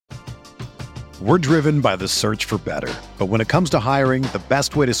We're driven by the search for better. But when it comes to hiring, the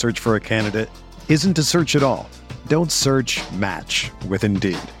best way to search for a candidate isn't to search at all. Don't search, match with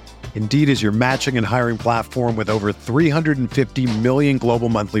Indeed. Indeed is your matching and hiring platform with over 350 million global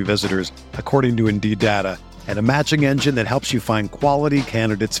monthly visitors, according to Indeed data, and a matching engine that helps you find quality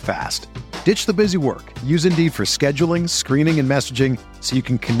candidates fast. Ditch the busy work. Use Indeed for scheduling, screening, and messaging so you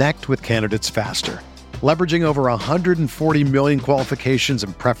can connect with candidates faster. Leveraging over 140 million qualifications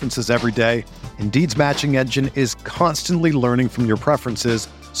and preferences every day, Indeed's matching engine is constantly learning from your preferences,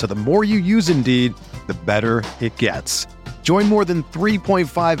 so the more you use Indeed, the better it gets. Join more than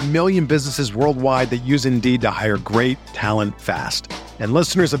 3.5 million businesses worldwide that use Indeed to hire great talent fast. And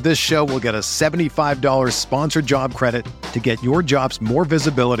listeners of this show will get a $75 sponsored job credit to get your jobs more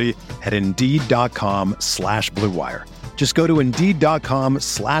visibility at Indeed.com/Blue Wire. Just go to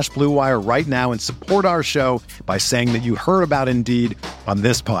Indeed.com/Blue Wire right now and support our show by saying that you heard about Indeed on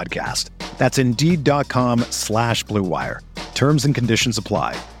this podcast. That's Indeed.com/Blue Wire. Terms and conditions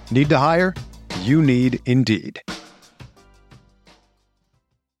apply. Need to hire? You need Indeed.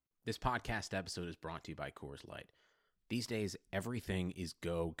 This podcast episode is brought to you by Coors Light. These days, everything is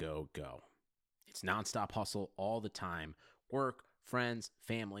go, go, go. It's nonstop hustle all the time. Work, friends,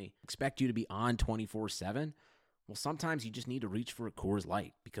 family, expect you to be on 24/7. Well, sometimes you just need to reach for a Coors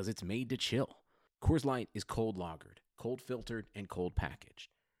Light because it's made to chill. Coors Light is cold lagered, cold filtered, and cold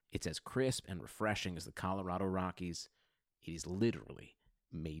packaged. It's as crisp and refreshing as the Colorado Rockies. It is literally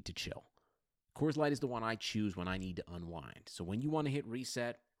made to chill. Coors Light is the one I choose when I need to unwind. So when you want to hit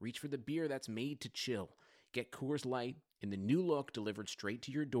reset, reach for the beer that's made to chill. Get Coors Light in the new look delivered straight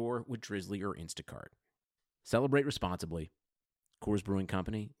to your door with Drizzly or Instacart. Celebrate responsibly. Coors Brewing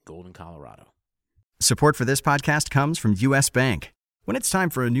Company, Golden, Colorado. Support for this podcast comes from U.S. Bank. When it's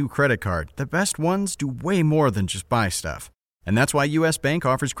time for a new credit card, the best ones do way more than just buy stuff. And that's why U.S. Bank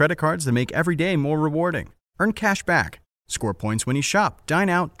offers credit cards that make every day more rewarding. Earn cash back, score points when you shop, dine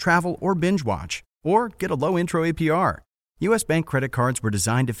out, travel, or binge watch, or get a low intro APR. U.S. Bank credit cards were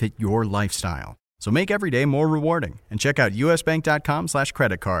designed to fit your lifestyle. So make every day more rewarding and check out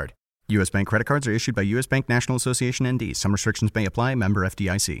usbank.com/credit card. U.S. Bank credit cards are issued by U.S. Bank National Association ND. Some restrictions may apply. Member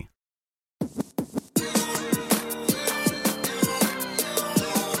FDIC.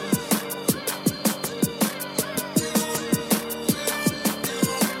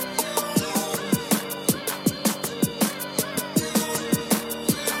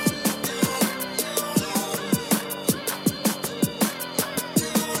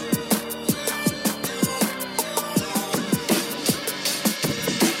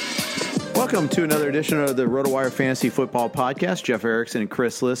 Welcome to another edition of the RotoWire Fantasy Football Podcast. Jeff Erickson and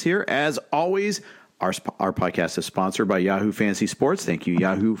Chris Liss here. As always, our podcast is sponsored by Yahoo Fantasy Sports. Thank you,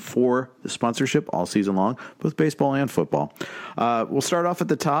 Yahoo, for the sponsorship all season long, both baseball and football. We'll start off at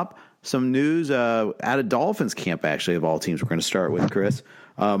the top. Some news out of Dolphins camp, actually, of all teams. We're going to start with Chris.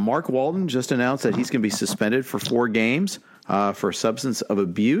 Mark Walton just announced that he's going to be suspended for 4 games for substance of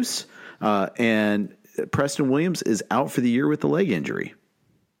abuse. And Preston Williams is out for the year with a leg injury.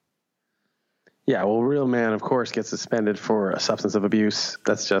 Yeah, well, real man, of course, gets suspended for a substance of abuse.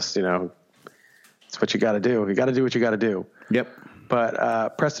 That's just, it's what you got to do. You got to do what you got to do. Yep.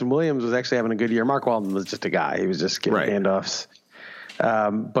 But Preston Williams was actually having a good year. Mark Walton was just a guy. He was just getting handoffs.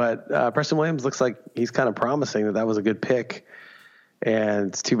 But Preston Williams looks like he's kind of promising that was a good pick. And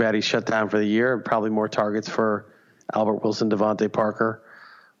it's too bad he's shut down for the year. Probably more targets for Albert Wilson, Devontae Parker.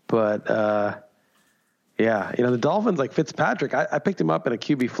 But, the Dolphins, like Fitzpatrick, I picked him up in a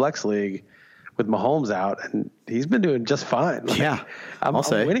QB flex league with Mahomes out, and he's been doing just fine. I'm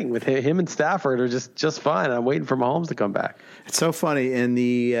winning with him and Stafford are just fine. I'm waiting for Mahomes to come back. It's so funny. In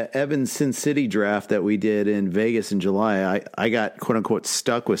the Evans Sin City draft that we did in Vegas in July, I got quote unquote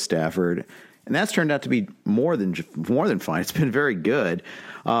stuck with Stafford, and that's turned out to be more than fine. It's been very good.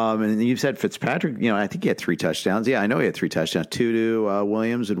 And you said Fitzpatrick. I think he had 3 touchdowns. Yeah, I know he had 3 touchdowns: 2 to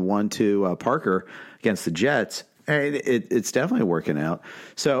Williams and 1 to Parker against the Jets. It's definitely working out.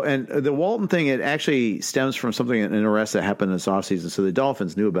 So, and the Walton thing, it actually stems from something, an arrest that happened this offseason. So the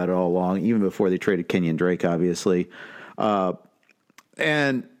Dolphins knew about it all along, even before they traded Kenyon Drake, obviously. And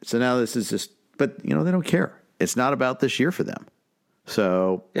so now this is just, but, they don't care. It's not about this year for them.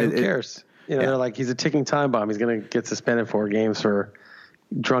 So who cares? They're like, he's a ticking time bomb. He's going to get suspended 4 games for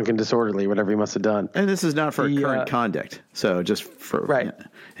drunk and disorderly, whatever he must have done. And this is not for current conduct. So just for, right.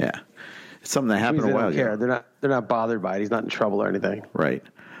 Yeah. It's something that happened a while ago. They're not bothered by it. He's not in trouble or anything. Right.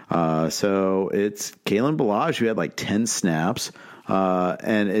 So it's Kalen Ballage, who had like 10 snaps.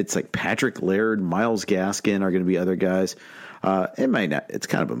 And it's like Patrick Laird, Myles Gaskin are going to be other guys. It might not. It's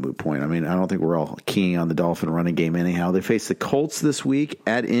kind of a moot point. I mean, I don't think we're all keying on the Dolphin running game anyhow. They face the Colts this week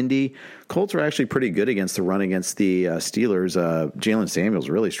at Indy. Colts are actually pretty good against the run against the Steelers. Jalen Samuels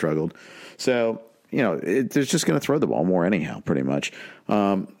really struggled. So, they're just going to throw the ball more anyhow, pretty much.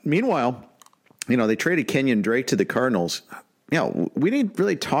 Meanwhile, they traded Kenyon Drake to the Cardinals. We didn't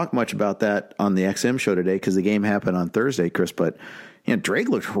really talk much about that on the XM show today because the game happened on Thursday, Chris. But Drake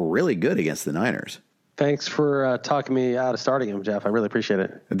looked really good against the Niners. Thanks for talking me out of starting him, Jeff. I really appreciate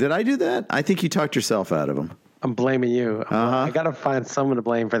it. Did I do that? I think you talked yourself out of him. I'm blaming you. I got to find someone to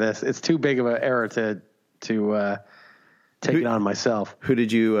blame for this. It's too big of an error to take it on myself. Who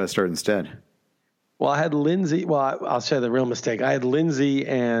did you start instead? Well, I had Lindsey. Well, I'll share the real mistake. I had Lindsey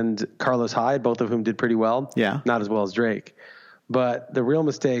and Carlos Hyde, both of whom did pretty well. Yeah. Not as well as Drake. But the real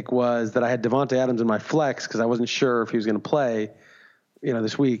mistake was that I had Devontae Adams in my flex because I wasn't sure if he was going to play,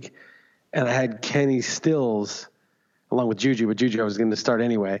 this week. And I had Kenny Stills along with Juju, but Juju I was going to start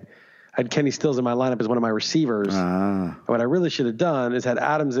anyway. I had Kenny Stills in my lineup as one of my receivers. What I really should have done is had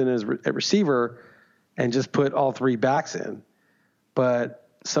Adams in as a receiver and just put all three backs in. But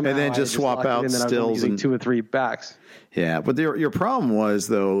somehow and then just swap out Stills and 2 or 3 backs. Yeah, but your problem was,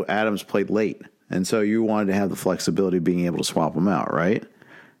 though, Adams played late. And so you wanted to have the flexibility of being able to swap them out, right? I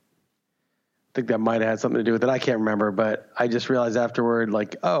think that might have had something to do with it. I can't remember, but I just realized afterward,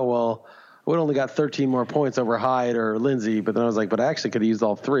 I would only got 13 more points over Hyde or Lindsey. But then I was like, but I actually could have used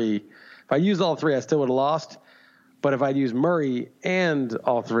all 3. If I used all 3, I still would have lost. But if I'd used Murray and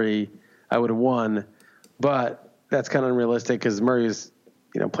all 3, I would have won. But that's kind of unrealistic because Murray's,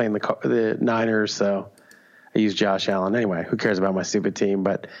 playing the Niners, so I used Josh Allen. Anyway, who cares about my stupid team?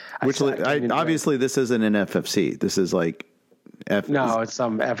 But obviously this isn't an FFC. This is like no, it's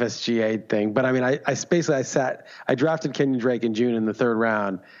some FSGA thing. But I mean, I drafted Kenyon Drake in June in the 3rd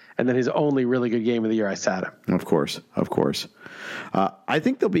round, and then his only really good game of the year, I sat him. Of course. I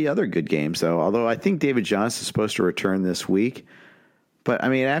think there'll be other good games, though, although I think David Johnson is supposed to return this week. But, I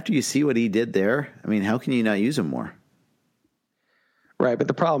mean, after you see what he did there, I mean, how can you not use him more? Right, but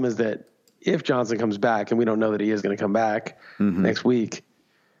the problem is that if Johnson comes back, and we don't know that he is going to come back next week,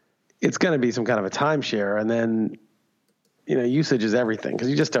 it's going to be some kind of a timeshare, and then usage is everything because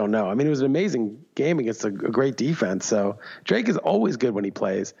you just don't know. I mean, it was an amazing game against a great defense. So Drake is always good when he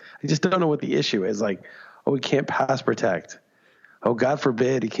plays. I just don't know what the issue is. He can't pass protect. Oh, God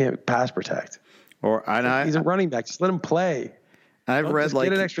forbid he can't pass protect. He's a running back. Just let him play. Get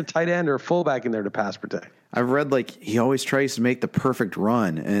an extra tight end or a fullback in there to pass protect. I've read he always tries to make the perfect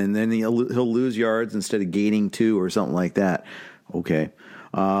run, and then he'll lose yards instead of gaining 2 or something like that. Okay,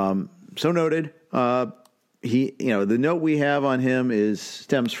 so noted. He, the note we have on him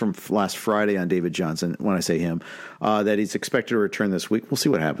stems from last Friday on David Johnson. When I say him, that he's expected to return this week. We'll see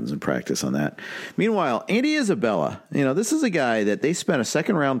what happens in practice on that. Meanwhile, Andy Isabella, this is a guy that they spent a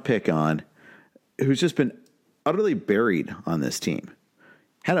 2nd round pick on, who's just been utterly buried on this team.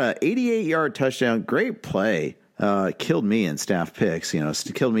 Had a 88-yard touchdown, great play, killed me in staff picks.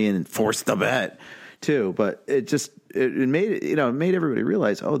 Killed me and forced the bet too. But it made everybody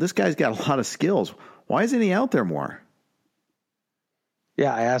realize, this guy's got a lot of skills. Why isn't he out there more?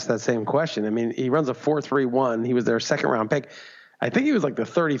 Yeah, I asked that same question. I mean, he runs a 4.31. He was their 2nd round pick. I think he was the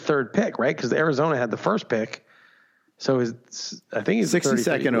 33rd pick, right? Because Arizona had the 1st pick. So I think he's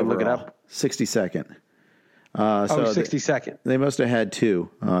 62nd overall. Look it up. 62nd. 62nd. They must have had 2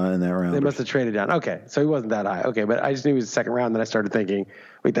 in that round. They must have traded down. Okay, so he wasn't that high. Okay, but I just knew he was the 2nd round. Then I started thinking,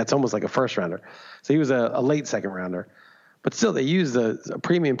 wait, that's almost like a 1st rounder. So he was a late 2nd rounder. But still, they used a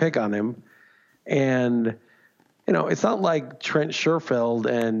premium pick on him. And, it's not like Trent Sherfield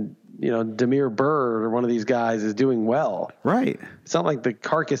and, Demir Bird or one of these guys is doing well. Right. It's not like the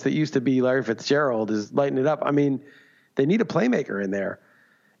carcass that used to be Larry Fitzgerald is lighting it up. I mean, they need a playmaker in there.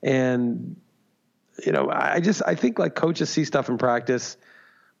 And, I think coaches see stuff in practice,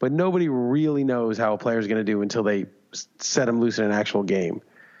 but nobody really knows how a player is going to do until they set him loose in an actual game.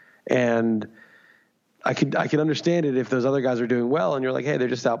 And I could understand it if those other guys are doing well and you're like, hey, they're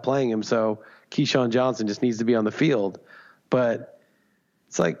just outplaying him. So Keyshawn Johnson just needs to be on the field. But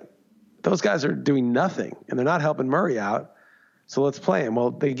it's those guys are doing nothing and they're not helping Murray out. So let's play him. Well,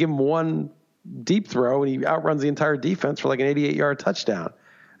 they give him one deep throw and he outruns the entire defense for an 88-yard touchdown.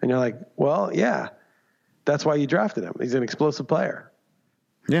 And you're like, well, yeah, that's why you drafted him. He's an explosive player.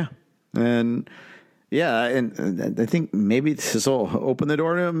 Yeah. And I think maybe this will open the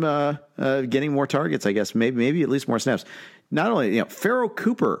door to him getting more targets, I guess. Maybe at least more snaps. Not only, Pharaoh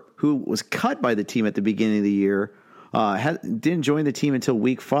Cooper, who was cut by the team at the beginning of the year, didn't join the team until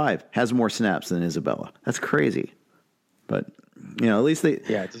week 5, has more snaps than Isabella. That's crazy. But At least they.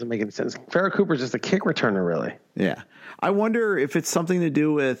 Yeah, it doesn't make any sense. Farrah Cooper's just a kick returner, really. Yeah, I wonder if it's something to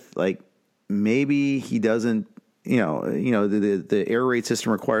do with like maybe he doesn't. The air raid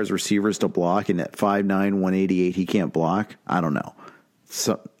system requires receivers to block, and at 5'9", 188, he can't block. I don't know.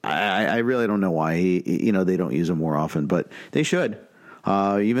 So I really don't know why they don't use him more often, but they should.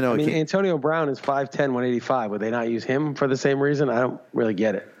 Even though Antonio Brown is 5'10", 185. Would they not use him for the same reason? I don't really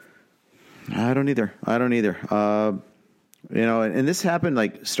get it. I don't either. And this happened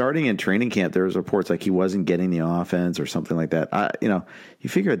like starting in training camp. There was reports like he wasn't getting the offense or something like that. You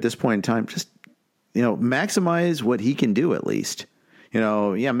figure at this point in time, just maximize what he can do at least.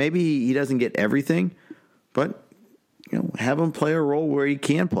 Maybe he doesn't get everything, but have him play a role where he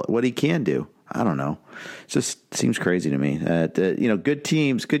can play what he can do. I don't know. It just seems crazy to me that good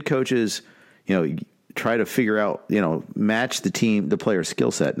teams, good coaches, try to figure out, match the player's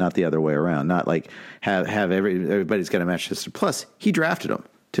skill set, not the other way around. Not like have everybody's got to match this. Plus, he drafted him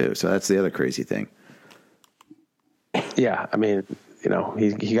too, so that's the other crazy thing. Yeah,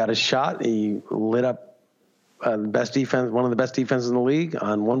 he got his shot. He lit up the best defense, one of the best defenses in the league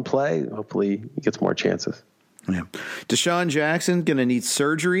on one play. Hopefully, he gets more chances. Yeah, Deshaun Jackson going to need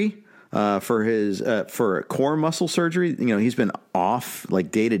surgery. For his for core muscle surgery. He's been off like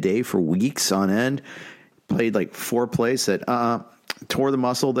day to day for weeks on end. Played like 4 plays that tore the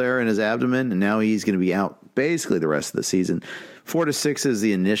muscle there in his abdomen, and now he's going to be out basically the rest of the season. 4 to 6 is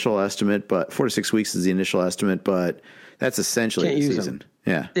the initial estimate, but 4 to 6 weeks is the initial estimate, but that's essentially the season.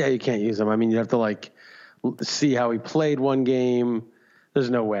 Yeah, you can't use him. You have to see how he played one game. There's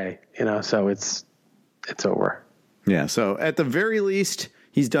no way, so it's over. Yeah, so at the very least,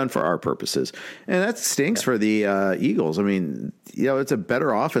 he's done for our purposes. And that stinks for the Eagles. It's a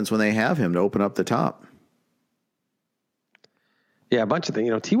better offense when they have him to open up the top. Yeah, a bunch of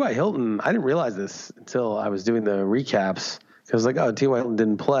things. T.Y. Hilton, I didn't realize this until I was doing the recaps. Because T.Y. Hilton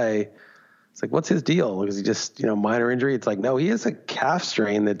didn't play. It's like, what's his deal? Because he just, minor injury. It's like, no, he has a calf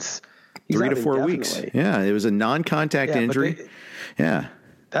strain that's 3 to 4 weeks. Yeah, it was a non-contact injury.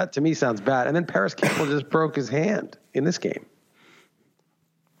 That to me sounds bad. And then Paris Campbell just broke his hand in this game.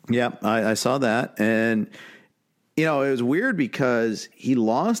 Yeah, I saw that. And, it was weird because he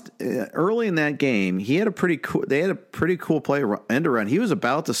lost early in that game. They had a pretty cool play end around. He was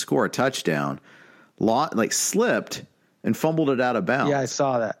about to score a touchdown, slipped and fumbled it out of bounds. Yeah, I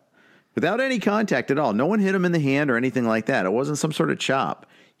saw that. Without any contact at all. No one hit him in the hand or anything like that. It wasn't some sort of chop.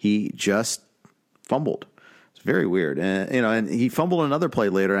 He just fumbled. It's very weird. And he fumbled another play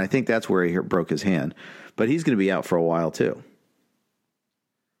later, and I think that's where he broke his hand. But he's going to be out for a while too.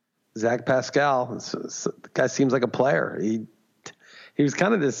 Zach Pascal, the guy seems like a player. He was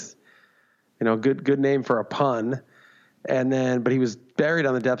kind of this, good name for a pun, but he was buried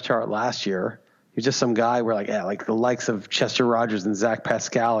on the depth chart last year. He was just some guy where the likes of Chester Rogers and Zach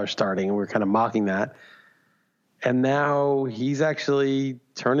Pascal are starting, and we're kind of mocking that. And now he's actually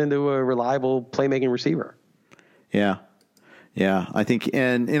turned into a reliable playmaking receiver. Yeah. Yeah, I think,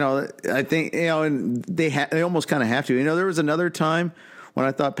 and they almost kind of have to. There was another time when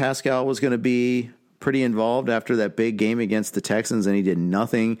I thought Pascal was going to be pretty involved after that big game against the Texans, and he did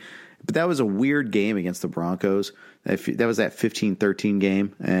nothing. But that was a weird game against the Broncos. That was that 15-13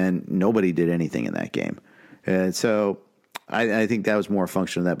 game, and nobody did anything in that game. And so I think that was more a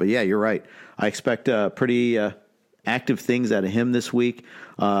function of that. But yeah, you're right. I expect pretty active things out of him this week.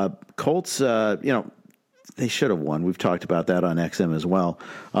 Colts, they should have won. We've talked about that on XM as well.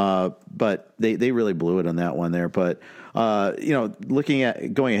 But they really blew it on that one there. But, looking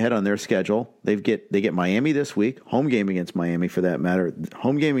at going ahead on their schedule, they get Miami this week, home game against Miami for that matter,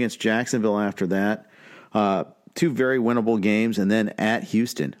 home game against Jacksonville after that. 2 very winnable games, and then at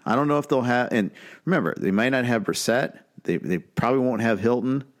Houston. I don't know if they'll have, and remember, they might not have Brissett. They probably won't have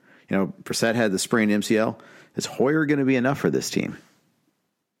Hilton. Brissett had the sprained MCL. Is Hoyer going to be enough for this team?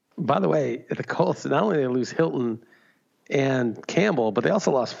 By the way, the Colts, not only did they lose Hilton and Campbell, but they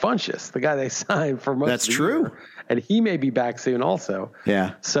also lost Funchess, the guy they signed for most That's of the true. year. And he may be back soon also.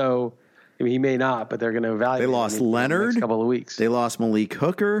 Yeah. So, he may not, but they're going to evaluate They lost Leonard. In the next couple of weeks. They lost Malik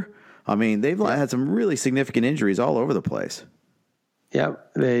Hooker. They've had some really significant injuries all over the place. Yeah.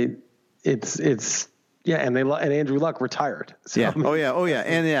 And Andrew Luck retired. So, yeah. Oh yeah.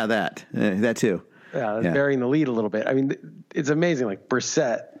 And yeah, that too. Yeah. Burying the lead a little bit. It's amazing. Like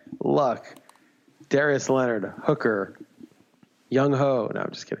Brissett, Luck, Darius Leonard, Hooker, Young Ho. No,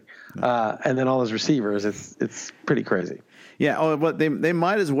 I'm just kidding. And then all those receivers. It's pretty crazy. Yeah. Oh, but they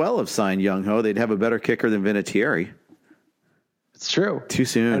might as well have signed Young Ho. They'd have a better kicker than Vinatieri. It's true. Too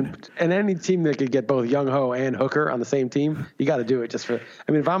soon. And any team that could get both Young Ho and Hooker on the same team, you got to do it just for.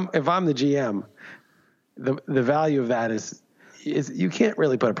 If I'm the GM, the value of that is you can't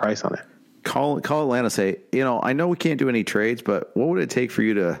really put a price on it. Call Atlanta, say, I know we can't do any trades, but what would it take for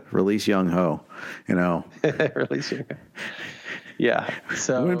you to release Young Ho? Release Young Ho. Yeah.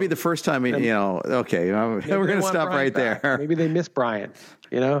 So wouldn't it be the first time, okay, we're going to stop right back. there. Maybe they miss Bryant,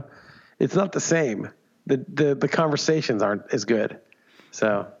 It's not the same. The conversations aren't as good.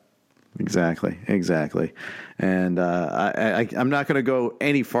 So. Exactly. And I'm not going to go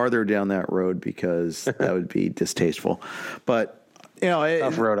any farther down that road because that would be distasteful. But,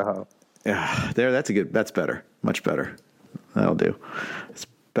 tough road to hoe. Yeah, that's better. Much better. That'll do. It's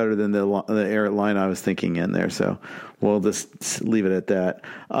better than the line I was thinking in there. So we'll just leave it at that.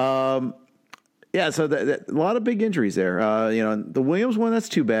 So a lot of big injuries there. The Williams one, that's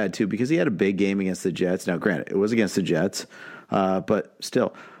too bad too, because he had a big game against the Jets. Now, granted, it was against the Jets, but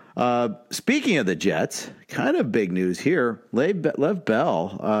still. Speaking of the Jets, kind of big news here. Lev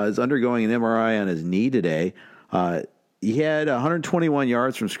Bell is undergoing an MRI on his knee today. He had 121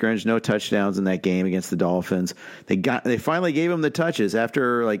 yards from scrimmage, no touchdowns in that game against the Dolphins. They finally gave him the touches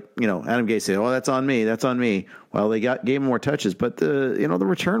after, Adam Gase said, "Oh, that's on me." Well, they gave him more touches, but the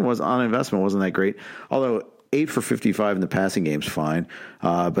return was on investment, wasn't that great. Although 8 for 55 in the passing game's fine,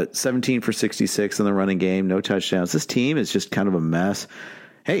 but 17 for 66 in the running game, no touchdowns. This team is just kind of a mess.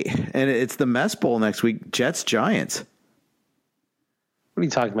 Hey, and it's the Mess Bowl next week, Jets-Giants. What are you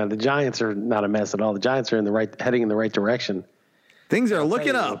talking about? The Giants are not a mess at all. The Giants are heading in the right direction. Things are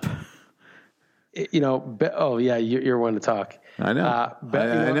looking up. You're one to talk. I know.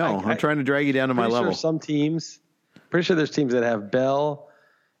 I know. I'm trying to drag you down to my level. Pretty sure there's teams that have Bell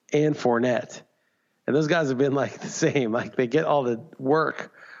and Fournette. And those guys have been the same. They get all the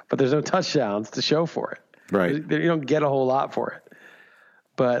work, but there's no touchdowns to show for it. Right. You don't get a whole lot for it.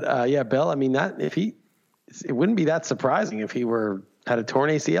 But Bell, it wouldn't be that surprising if he had a torn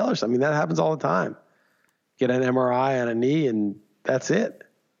ACL or something. That happens all the time. Get an MRI on a knee and that's it.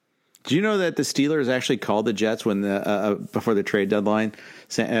 Do you know that the Steelers actually called the Jets when before the trade deadline?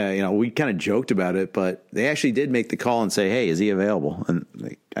 We kind of joked about it, but they actually did make the call and say, "Hey, is he available?" And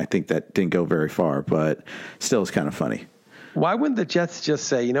I think that didn't go very far, but still, it's kind of funny. Why wouldn't the Jets just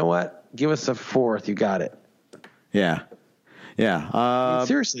say, "You know what? Give us a fourth. You got it." Yeah.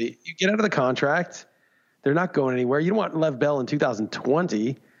 Seriously, you get out of the contract. They're not going anywhere. You don't want Lev Bell in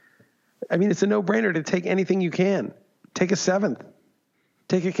 2020. It's a no-brainer to take anything you can. Take a seventh.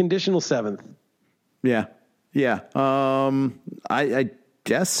 Take a conditional seventh. Yeah. I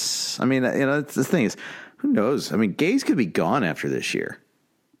guess. The thing is, who knows? Gase could be gone after this year.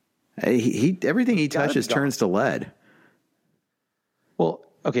 Everything he touches turns to lead. Well,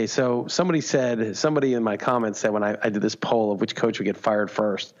 okay, so somebody in my comments said when I did this poll of which coach would get fired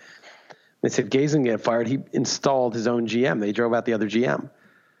first, they said Gase didn't get fired. He installed his own GM. They drove out the other GM.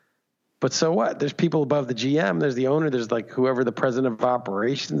 But so what? There's people above the GM. There's the owner. There's whoever the president of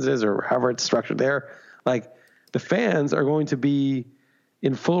operations is or however it's structured there. The fans are going to be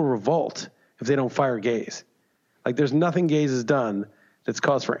in full revolt if they don't fire Gase. There's nothing Gase has done that's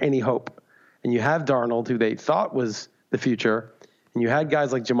cause for any hope. And you have Darnold, who they thought was the future, and you had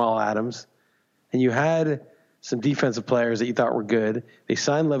guys like Jamal Adams, and you had some defensive players that you thought were good. They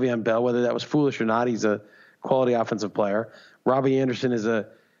signed Le'Veon Bell, whether that was foolish or not. He's a quality offensive player. Robbie Anderson is a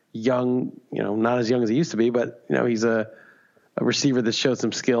young, not as young as he used to be, but, he's a receiver that showed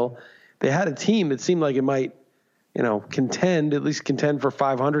some skill. They had a team that seemed like it might, at least contend for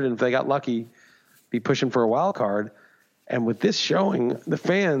 500, and if they got lucky, be pushing for a wild card. And with this showing, the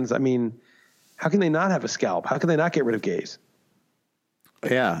fans, how can they not have a scalp? How can they not get rid of Gase?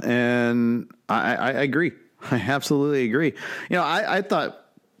 Yeah, and I agree. I absolutely agree. I thought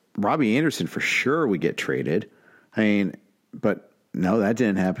Robbie Anderson for sure would get traded. But no, that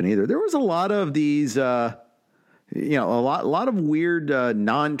didn't happen either. There was a lot of these, a lot of weird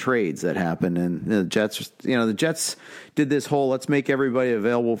non-trades that happened, and the Jets did this whole let's make everybody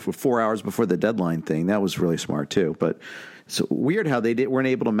available for 4 hours before the deadline thing. That was really smart too. But it's weird how they weren't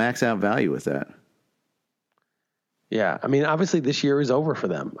able to max out value with that. Yeah, obviously this year is over for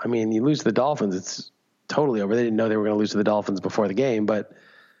them. You lose to the Dolphins, it's totally over. They didn't know they were going to lose to the Dolphins before the game, but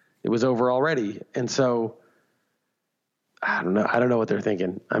it was over already. And so, I don't know what they're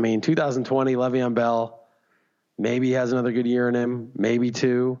thinking. 2020, Le'Veon Bell, maybe he has another good year in him, maybe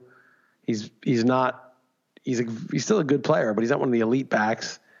two. He's still a good player, but he's not one of the elite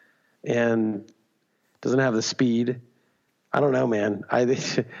backs and doesn't have the speed. I don't know, man. They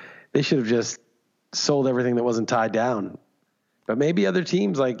should have just sold everything that wasn't tied down. But maybe other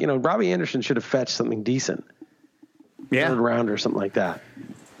teams Robbie Anderson should have fetched something decent. Yeah. Third round or something like that.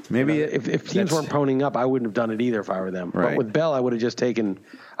 Maybe if teams weren't ponying up, I wouldn't have done it either if I were them. Right. But with Bell, I would have just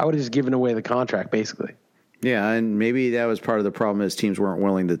given away the contract basically. Yeah, and maybe that was part of the problem is teams weren't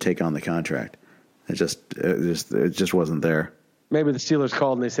willing to take on the contract. It just wasn't there. Maybe the Steelers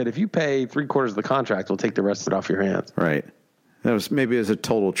called and they said, if you pay 3/4 of the contract, we'll take the rest of it off your hands. Right. Maybe it was a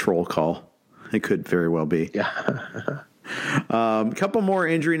total troll call. It could very well be. Yeah. A couple more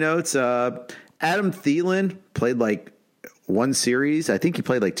injury notes. Adam Thielen played like one series. I think he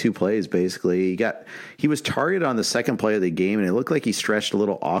played like 2 plays, basically. He was targeted on the second play of the game, and it looked like he stretched a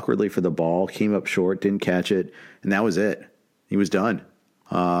little awkwardly for the ball, came up short, didn't catch it, and that was it. He was done.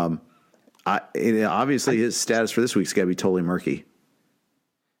 Obviously, his status for this week's got to be totally murky.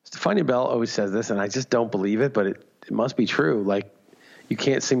 Stephania Bell always says this, and I just don't believe it, but it must be true. Like, you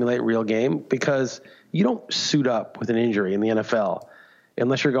can't simulate real game because you don't suit up with an injury in the NFL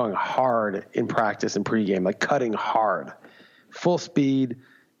unless you're going hard in practice and pregame, like cutting hard, full speed,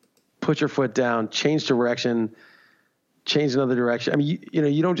 put your foot down, change direction, change another direction. I mean,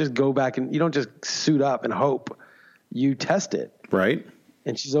 you don't just go back and you don't just suit up and hope. You test it. Right.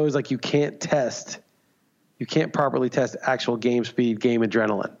 And she's always like, you can't properly test actual game speed, game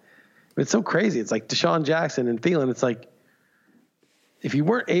adrenaline. But it's so crazy. It's like Deshaun Jackson and Thielen. It's like, if you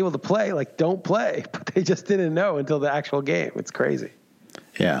weren't able to play, like, don't play. But they just didn't know until the actual game. It's crazy.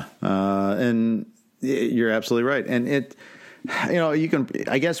 Yeah. And you're absolutely right. And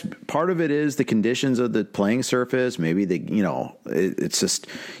I guess part of it is the conditions of the playing surface. Maybe it's just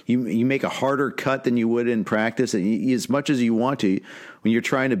you make a harder cut than you would in practice. As much as you want to, when you're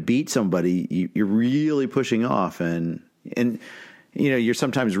trying to beat somebody, you're really pushing off and you're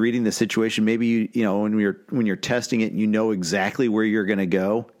sometimes reading the situation. Maybe when you're testing it, you know exactly where you're going to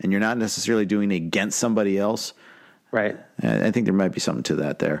go, and you're not necessarily doing it against somebody else. Right. I think there might be something to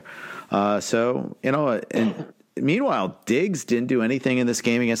that there. And meanwhile, Diggs didn't do anything in this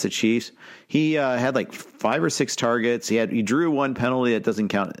game against the Chiefs. He had like 5 or 6 targets. He drew 1 penalty that doesn't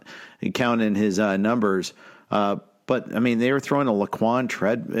count in his numbers. But I mean, they were throwing to Laquan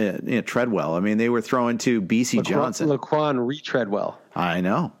Treadwell. I mean, they were throwing to BC Johnson. Laquan Treadwell. I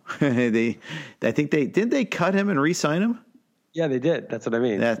know. I think didn't they cut him and re-sign him? Yeah, they did. That's what I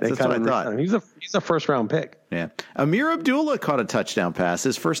mean. That's what I thought. He's a first round pick. Yeah. Amir Abdullah caught a touchdown pass,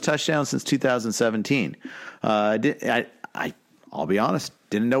 his first touchdown since 2017. I'll be honest,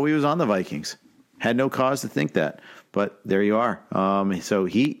 didn't know he was on the Vikings. Had no cause to think that, but there you are. So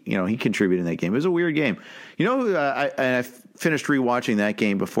he contributed in that game. It was a weird game. I finished rewatching that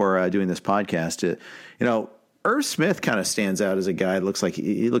game before doing this podcast. Irv Smith kind of stands out as a guy. It looks like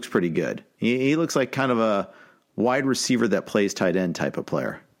he looks pretty good. He looks like kind of a wide receiver that plays tight end type of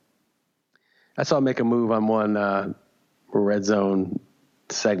player. I saw him make a move on one red zone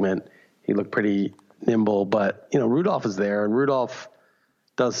segment. He looked pretty nimble, but Rudolph is there, and Rudolph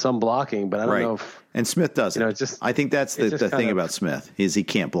does some blocking, but I don't know if and Smith doesn't. I think that's the thing about Smith is he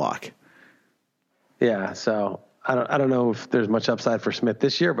can't block. Yeah, so I don't know if there's much upside for Smith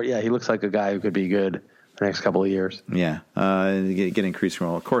this year, but yeah, he looks like a guy who could be good the next couple of years. Yeah, get increased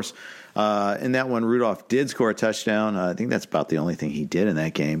role. Of course, in that one, Rudolph did score a touchdown. I think that's about the only thing he did in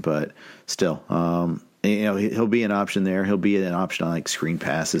that game, but still, he'll be an option there. He'll be an option on like screen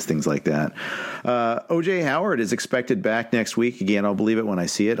passes, things like that. O.J. Howard is expected back next week. Again, I'll believe it when I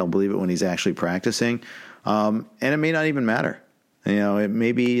see it. I'll believe it when he's actually practicing. And it may not even matter. It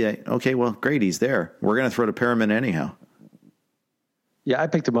may be, okay, well, great, he's there. We're going to throw to Perriman anyhow. Yeah, I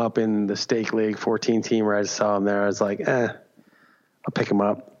picked him up in the Stake League 14 team where I saw him there. I was like, I'll pick him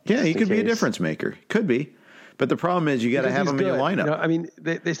up. Yeah, he could be a difference maker. Could be. But the problem is you got to have him in your lineup.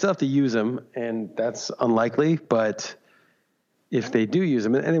 They still have to use him, and that's unlikely. But if they do use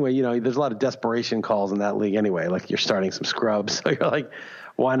him, anyway, there's a lot of desperation calls in that league anyway. Like you're starting some scrubs. So you're like,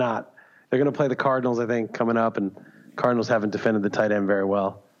 why not? They're going to play the Cardinals, I think, coming up, and Cardinals haven't defended the tight end very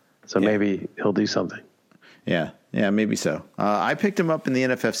well. So maybe he'll do something. Yeah, maybe so. I picked him up in the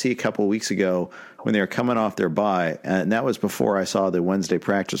NFFC a couple of weeks ago when they were coming off their bye, and that was before I saw the Wednesday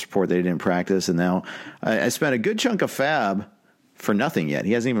practice report. They didn't practice, and now I spent a good chunk of fab for nothing yet.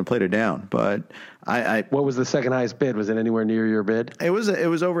 He hasn't even played it down. But what was the second highest bid? Was it anywhere near your bid? It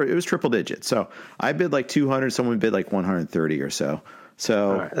was triple digits. So I bid like 200. Someone bid like 130 or so.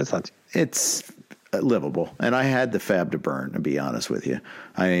 So all right, that's not. It's livable, and I had the fab to burn. To be honest with you,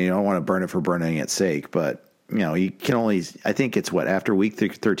 I don't want to burn it for burning its sake, but. You can only, I think it's after week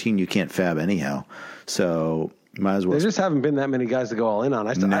 13, you can't fab anyhow. So might as well. There just haven't been that many guys to go all in on.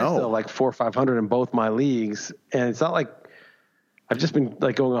 I still like 400 or 500 in both my leagues. And it's not like I've just been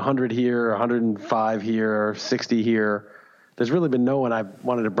like going 100 here, 105 here, 60 here. There's really been no one I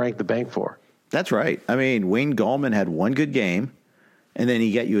wanted to break the bank for. That's right. I mean, Wayne Gallman had one good game, and then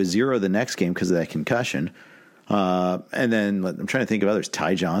he got you a 0 the next game because of that concussion. And then I'm trying to think of others.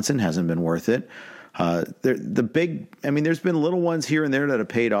 Ty Johnson hasn't been worth it. There's been little ones here and there that have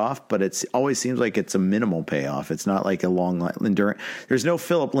paid off, but it always seems like it's a minimal payoff. It's not like a long enduring. There's no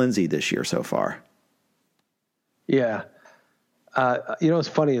Philip Lindsay this year so far. Yeah. What's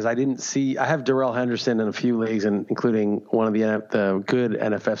funny is I have Darrell Henderson in a few leagues, and including one of the good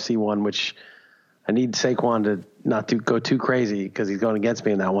NFFC one, which I need Saquon to not go too crazy because he's going against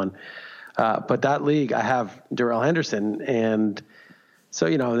me in that one. But that league, I have Darrell Henderson, and so,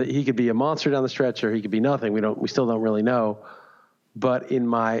 he could be a monster down the stretch or he could be nothing. We still don't really know. But in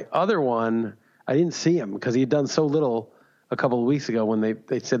my other one, I didn't see him because he had done so little a couple of weeks ago when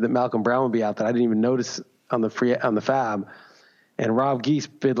they said that Malcolm Brown would be out that I didn't even notice on the Fab. And Rob Geese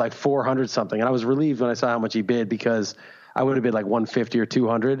bid like 400 something. And I was relieved when I saw how much he bid because I would have bid like 150 or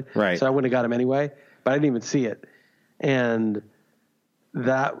 200. Right. So I wouldn't have got him anyway, but I didn't even see it. And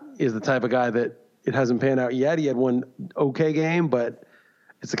that is the type of guy that it hasn't panned out yet. He had one okay game, but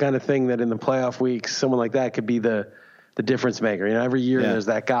it's the kind of thing that in the playoff weeks, someone like that could be the difference maker. Every year there's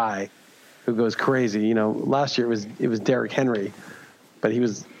that guy who goes crazy. Last year it was Derrick Henry, but he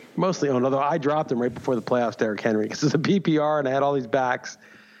was mostly owned. Although I dropped him right before the playoffs, Derrick Henry, because it's a PPR and I had all these backs,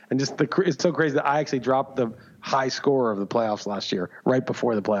 and it's so crazy that I actually dropped the high scorer of the playoffs last year right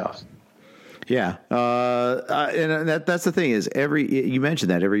before the playoffs. Yeah, and that's the thing is you mentioned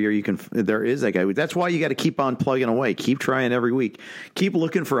that every year there is that guy. That's why you got to keep on plugging away, keep trying every week, keep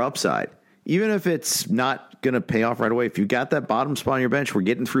looking for upside, even if it's not going to pay off right away. If you got that bottom spot on your bench, we're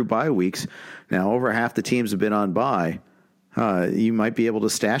getting through bye weeks now. Over half the teams have been on bye. You might be able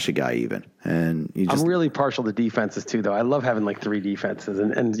to stash a guy even, and I'm really partial to defenses too, though. I love having like 3 defenses,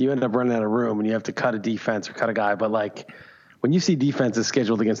 and you end up running out of room, and you have to cut a defense or cut a guy, but like. When you see defenses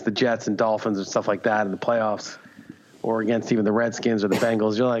scheduled against the Jets and Dolphins and stuff like that in the playoffs, or against even the Redskins or the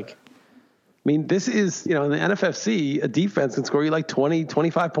Bengals, you're like, this is, in the NFFC, a defense can score you like 20,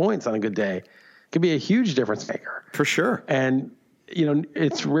 25 points on a good day. It could be a huge difference maker. For sure. And,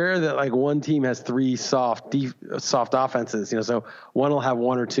 it's rare that like one team has 3 soft offenses, so one will have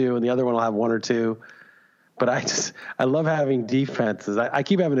 1 or 2 and the other one will have 1 or 2. But I love having defenses. I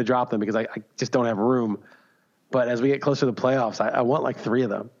keep having to drop them because I just don't have room. But as we get closer to the playoffs, I want like 3 of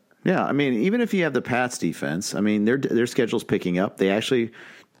them. Yeah, even if you have the Pats defense, their schedule's picking up. They actually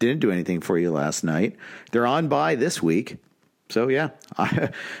didn't do anything for you last night. They're on bye this week. So, yeah.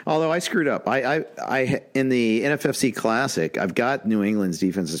 Although I screwed up. I in the NFFC Classic, I've got New England's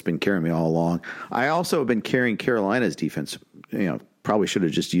defense that's been carrying me all along. I also have been carrying Carolina's defense. Probably should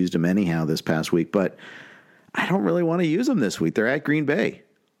have just used them anyhow this past week. But I don't really want to use them this week. They're at Green Bay.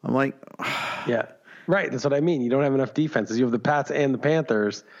 I'm like... Yeah. Right, that's what I mean. You don't have enough defenses. You have the Pats and the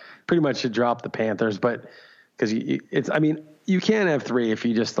Panthers. Pretty much should drop the Panthers, but because you can't have 3 if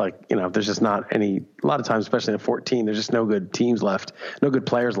you just if there's just not any. A lot of times, especially in 14, there's just no good teams left, no good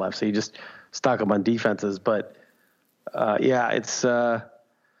players left. So you just stock up on defenses. But it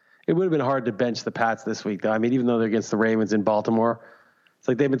would have been hard to bench the Pats this week, though. Even though they're against the Ravens in Baltimore, it's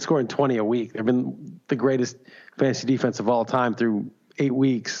like they've been scoring 20 a week. They've been the greatest fantasy defense of all time through 8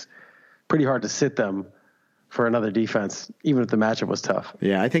 weeks. Pretty hard to sit them for another defense, even if the matchup was tough.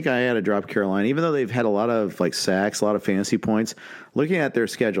 Yeah, I think I had to drop Carolina, even though they've had a lot of sacks, a lot of fantasy points. Looking at their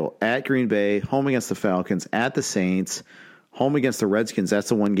schedule, at Green Bay, home against the Falcons, at the Saints, home against the Redskins. That's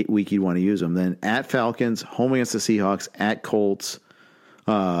the one week you'd want to use them. Then at Falcons, home against the Seahawks, at Colts,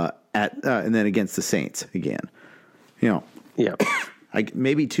 and then against the Saints again. Yeah.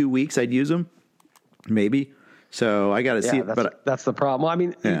 Maybe 2 weeks I'd use them, maybe. So I got to see it, but that's the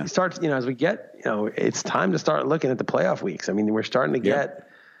problem. It starts, as we get, it's time to start looking at the playoff weeks. We're starting to get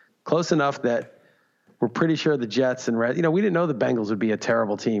close enough that we're pretty sure the Jets and we didn't know the Bengals would be a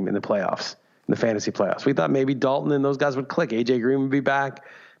terrible team in the playoffs, in the fantasy playoffs. We thought maybe Dalton and those guys would click. AJ Green would be back.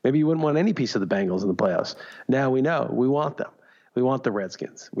 Maybe you wouldn't want any piece of the Bengals in the playoffs. Now we know we want them. We want the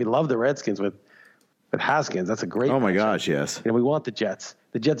Redskins. We love the Redskins with Haskins. That's a great. Oh my gosh, yes. We want the Jets.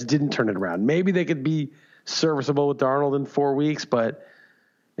 The Jets didn't turn it around. Maybe they could be serviceable with Darnold in 4 weeks, but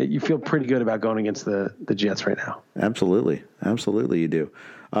you feel pretty good about going against the Jets right now. Absolutely you do.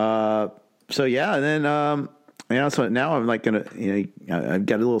 So yeah, and then so now I'm gonna I've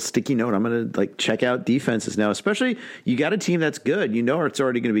got a little sticky note. I'm gonna check out defenses now, especially you got a team that's good. It's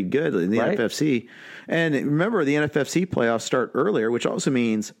already going to be good in the NFFC, and remember the NFFC playoffs start earlier, which also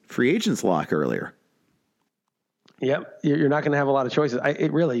means free agents lock earlier. Yep, you're not going to have a lot of choices.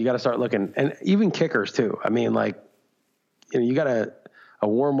 You got to start looking, and even kickers too. You got a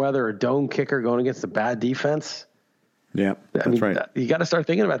warm weather or dome kicker going against a bad defense. Yeah, that's right. You got to start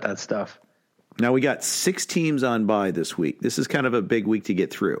thinking about that stuff. Now we got 6 teams on bye this week. This is kind of a big week to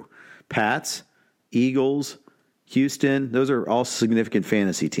get through. Pats, Eagles, Houston. Those are all significant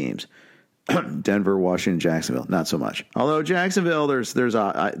fantasy teams. Denver, Washington, Jacksonville, not so much. Although Jacksonville, there's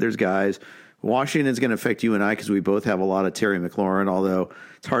guys. Washington's going to affect you and I because we both have a lot of Terry McLaurin, although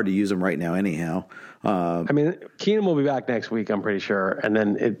it's hard to use him right now anyhow. Keenum will be back next week, I'm pretty sure. And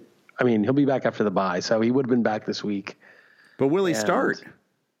then he'll be back after the bye, so he would have been back this week. But will he start?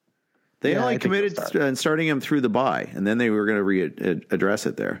 They only committed starting him through the bye, and then they were going to address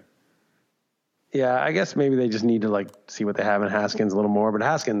it there. Yeah, I guess maybe they just need to see what they have in Haskins a little more. But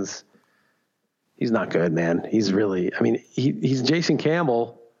Haskins, he's not good, man. He's really, he's Jason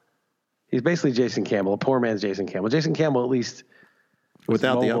Campbell. He's basically Jason Campbell, a poor man's Jason Campbell. Jason Campbell, at least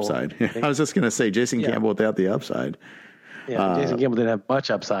without the upside. I was just going to say Jason Campbell without the upside. Yeah, Jason Campbell didn't have much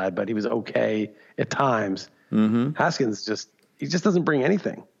upside, but he was okay at times. Mm-hmm. Haskins he just doesn't bring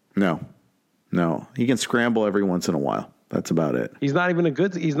anything. No, he can scramble every once in a while. That's about it. He's not even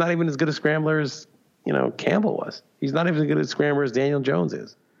as good a scrambler as Campbell was. He's not even as good a scrambler as Daniel Jones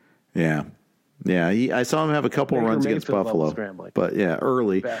is. Yeah. I saw him have a couple runs against Buffalo, but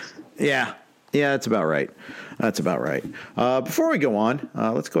early. Best. Yeah, that's about right. Before we go on,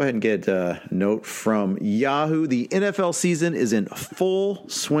 let's go ahead and get a note from Yahoo. The NFL season is in full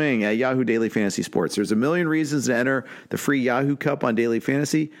swing at Yahoo Daily Fantasy Sports. There's a million reasons to enter the free Yahoo Cup on Daily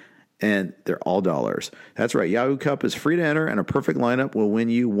Fantasy, and they're all dollars. That's right. Yahoo Cup is free to enter, and a perfect lineup will win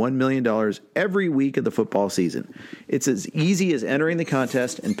you $1 million every week of the football season. It's as easy as entering the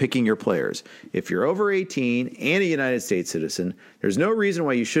contest and picking your players. If you're over 18 and a United States citizen, there's no reason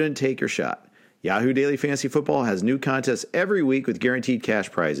why you shouldn't take your shot. Yahoo Daily Fantasy Football has new contests every week with guaranteed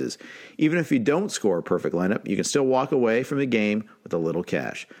cash prizes. Even if you don't score a perfect lineup, you can still walk away from the game with a little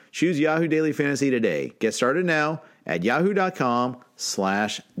cash. Choose Yahoo Daily Fantasy today. Get started now at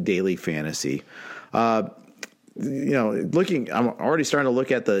yahoo.com/dailyfantasy. I'm already starting to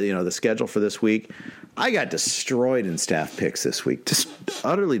look at the schedule for this week. I got destroyed in staff picks this week, just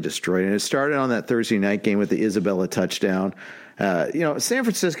utterly destroyed. And it started on that Thursday night game with the Isabella touchdown. San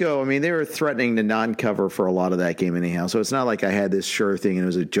Francisco, they were threatening to non-cover for a lot of that game anyhow. So it's not like I had this sure thing and it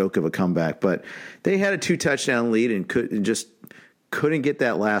was a joke of a comeback. But they had a 2-touchdown lead and couldn't get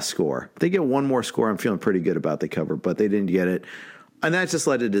that last score. If they get one more score, I'm feeling pretty good about the cover, but they didn't get it. And that just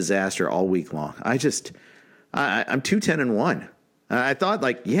led to disaster all week long. I'm 2-10-1. I thought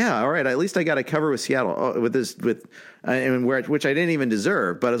all right, at least I got a cover with Seattle which I didn't even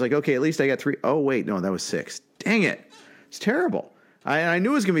deserve. But I was like, okay, at least I got 3. Oh, wait, no, that was 6. Dang it. It's terrible. I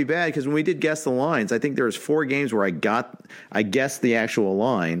knew it was going to be bad because when we did guess the lines, I think there was 4 games where I guessed the actual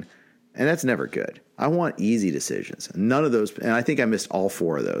line, and that's never good. I want easy decisions. None of those, and I think I missed all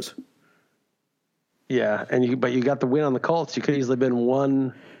 4 of those. Yeah, but you got the win on the Colts. You could easily have been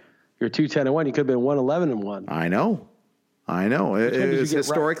you're 2-10-1. You could have been 1-11-1. I know. It was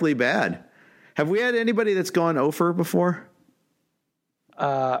historically bad. Have we had anybody that's gone over before?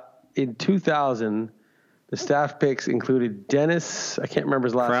 In 2000. The staff picks included Dennis, I can't remember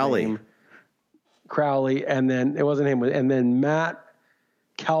his last name. Crowley, and then it wasn't him, and then Matt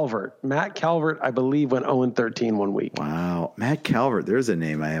Calvert. Matt Calvert, I believe, went 0-13 one week. Wow. Matt Calvert, there's a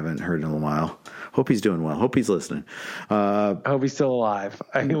name I haven't heard in a while. Hope he's doing well. Hope he's listening. I hope he's still alive.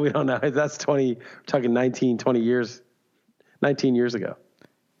 We don't know. That's 20 years ago.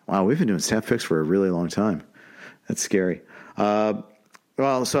 Wow, we've been doing staff picks for a really long time. That's scary. So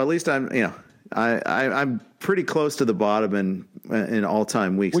at least I'm pretty close to the bottom in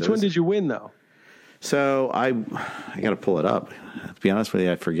all-time weeks. Which one did you win, though? So I got to pull it up. To be honest with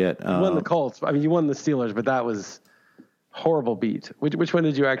you, I forget. You won the Colts. You won the Steelers, but that was horrible beat. Which one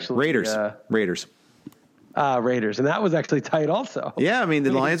did you actually? Raiders. Raiders, and that was actually tight also. Yeah,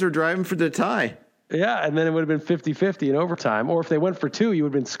 the Lions were driving for the tie. Yeah, and then it would have been 50-50 in overtime. Or if they went for 2, you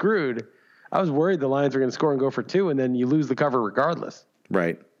would have been screwed. I was worried the Lions were going to score and go for 2, and then you lose the cover regardless.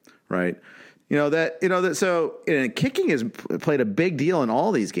 Right. So kicking has played a big deal in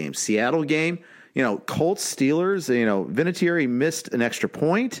all these games. Seattle game, Colts, Steelers, Vinatieri missed an extra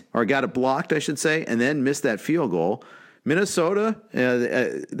point, or got it blocked, I should say, and then missed that field goal. Minnesota,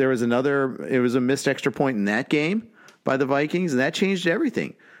 it was a missed extra point in that game by the Vikings, and that changed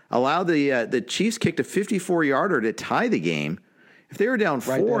everything. Allowed the Chiefs kicked a 54-yarder to tie the game. If they were down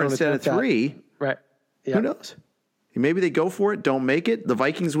 4 instead of 3, right? Yep. Who knows? Maybe they go for it, don't make it. The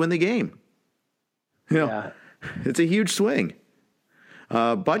Vikings win the game. It's a huge swing.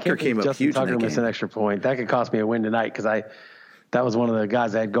 Butker came up huge in that game. Missed an extra point. That could cost me a win tonight because that was one of the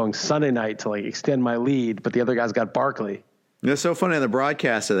guys I had going Sunday night to extend my lead, but the other guys got Barkley. It's so funny on the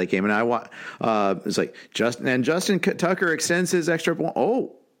broadcast of that game, and it's like Justin Tucker extends his extra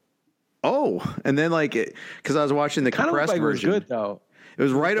point. Oh, and then because I was watching the compressed version. It was good though. It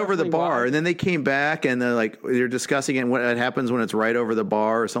was right over the bar, and then they came back and they're discussing it and what happens when it's right over the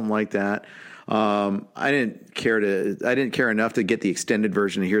bar or something like that. I didn't care enough to get the extended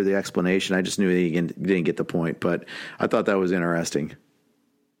version to hear the explanation. I just knew he didn't get the point, but I thought that was interesting.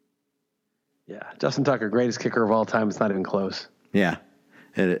 Yeah, Justin Tucker, greatest kicker of all time. It's not even close. Yeah.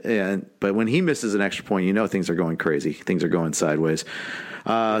 But when he misses an extra point, things are going crazy. Things are going sideways.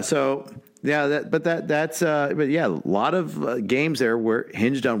 But a lot of games there were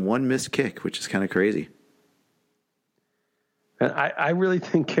hinged on one missed kick, which is kind of crazy. And I really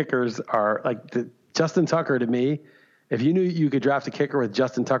think kickers are Justin Tucker. To me, if you knew you could draft a kicker with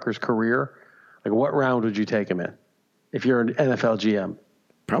Justin Tucker's career, what round would you take him in? If you're an NFL GM,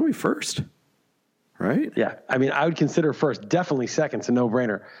 probably first. Right? Yeah. I mean, I would consider first, definitely second's a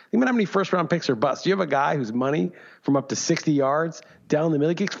no-brainer. Think about how many first-round picks are bust. You have a guy who's money from up to 60 yards down the middle.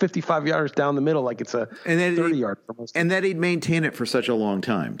 He kicks 55 yards down the middle like it's a 30-yard. And that he'd maintain it for such a long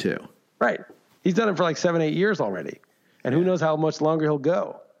time, too. Right. He's done it for 7-8 years already. And who knows how much longer he'll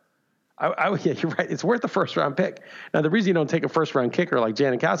go. Yeah, you're right. It's worth a first-round pick. Now, the reason you don't take a first-round kicker like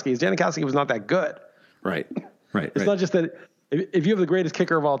Janikowski is Janikowski was not that good. Right. It's not just that – if you have the greatest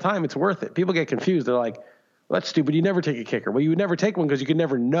kicker of all time, it's worth it. People get confused. They're like, well, that's stupid. You never take a kicker. Well, you would never take one because you could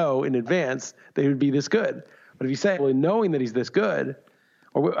never know in advance that he would be this good. But if you say, well, knowing that he's this good,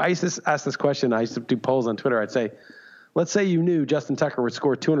 or I used to ask this question. I used to do polls on Twitter. I'd say, let's say you knew Justin Tucker would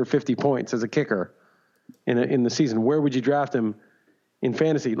score 250 points as a kicker in the season. Where would you draft him in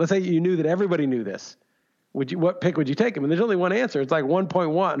fantasy? Let's say you knew that everybody knew this. What pick would you take him? And there's only one answer. It's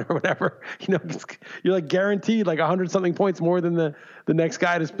 1.1 or whatever. You're guaranteed 100-something points more than the next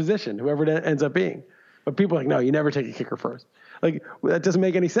guy at his position, whoever it ends up being. But people are no, you never take a kicker first. That doesn't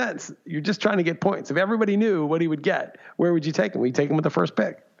make any sense. You're just trying to get points. If everybody knew what he would get, where would you take him? Would you take him with the first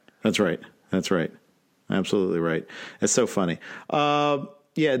pick? That's right. Absolutely right. That's so funny.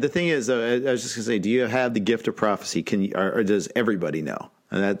 Yeah, the thing is, I was just going to say, do you have the gift of prophecy? Or does everybody know?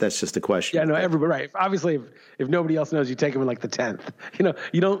 And that's just a question. Yeah, no, everybody. Right. Obviously, if nobody else knows, you take him in the 10th.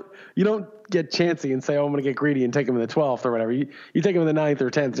 You don't get chancy and say, oh, I'm going to get greedy and take him in the 12th or whatever. You take him in the 9th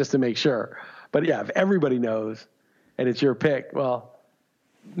or 10th just to make sure. But yeah, if everybody knows and it's your pick, well,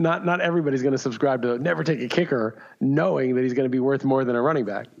 not everybody's going to subscribe to never take a kicker knowing that he's going to be worth more than a running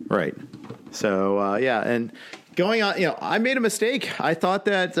back. Right. So, and going on, I made a mistake. I thought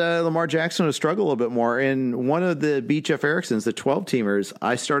that Lamar Jackson would struggle a little bit more. In one of the Beat Jeff Erickson's, the 12-teamers,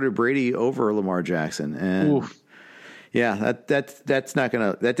 I started Brady over Lamar Jackson. And oof. Yeah, that's not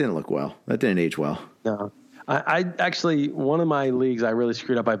going to – that didn't look well. That didn't age well. No. I actually – one of my leagues I really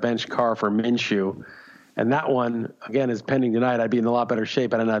screwed up. I benched Carr for Minshew. And that one, again, is pending tonight. I'd be in a lot better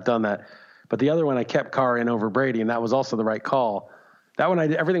shape had I not done that. But the other one, I kept Carr in over Brady, and that was also the right call. That one,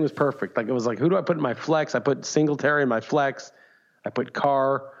 everything was perfect. It was who do I put in my flex? I put Singletary in my flex. I put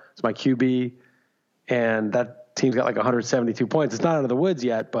Carr as my QB. And that team's got 172 points. It's not out of the woods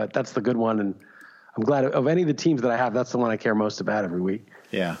yet, but that's the good one. And I'm glad of any of the teams that I have, that's the one I care most about every week.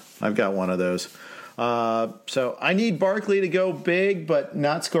 Yeah, I've got one of those. So I need Barkley to go big, but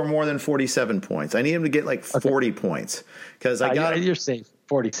not score more than 47 points. I need him to get 40 points because you're safe.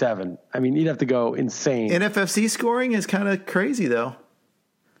 47. I mean, you'd have to go insane. NFFC scoring is kind of crazy, though.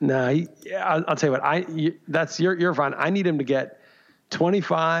 No, I'll tell you what. That's you're fine. I need him to get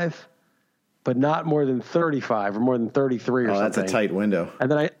 25, but not more than 35 or more than 33 or something. Oh, that's a tight window.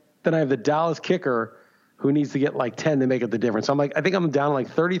 And then I have the Dallas kicker who needs to get 10 to make up the difference. So I think I'm down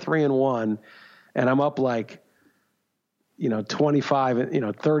 33-1. And I'm up 25,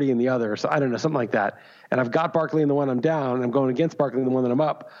 30 in the other. So I don't know, something like that. And I've got Barkley in the one I'm down. And I'm going against Barkley in the one that I'm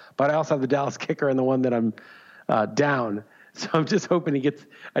up. But I also have the Dallas kicker in the one that I'm down. So I'm just hoping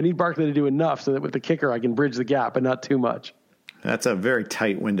I need Barkley to do enough so that with the kicker I can bridge the gap, but not too much. That's a very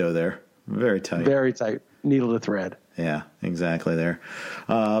tight window there. Very tight. Very tight. Needle to thread. Yeah, exactly there.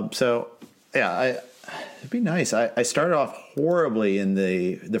 It'd be nice. I started off horribly in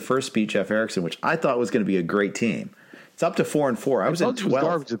the first Beat Jeff Erickson, which I thought was going to be a great team. It's up to 4-4. I was at 12.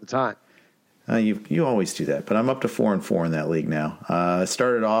 Garbage at the time. You always do that, but I'm up to 4-4 in that league now. I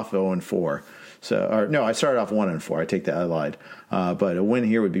started off 0-4. I started off 1-4. I take that. I lied. But a win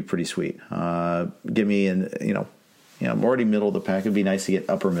here would be pretty sweet. Give me I'm already middle of the pack. It'd be nice to get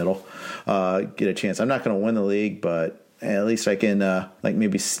upper middle, get a chance. I'm not going to win the league, but at least I can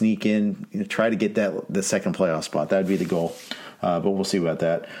maybe sneak in, try to get the second playoff spot. That would be the goal, but we'll see about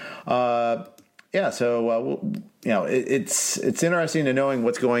that. It's interesting to knowing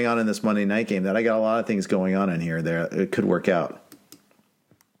what's going on in this Monday night game. That I got a lot of things going on in here. There, it could work out.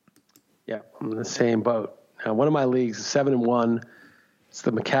 Yeah, I'm in the same boat. One of my leagues is 7-1. It's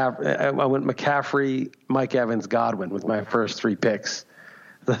the McCaffrey. I went McCaffrey, Mike Evans, Godwin with my first 3 picks.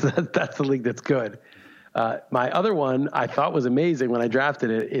 That's the league that's good. My other one I thought was amazing when I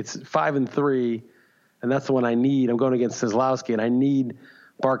drafted it. It's 5-3, and that's the one I need. I'm going against Kozlowski, and I need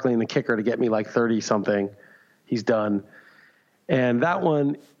Barkley and the kicker to get me like 30-something. He's done. And that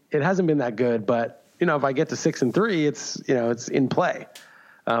one, it hasn't been that good, but, if I get to 6-3, it's in play.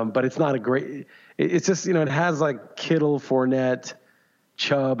 But it's not a great – it's just, it has like Kittle, Fournette,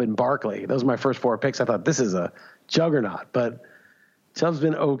 Chubb, and Barkley. Those are my first 4 picks. I thought this is a juggernaut, but Chubb's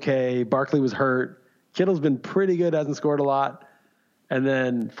been okay. Barkley was hurt. Kittle's been pretty good, hasn't scored a lot. And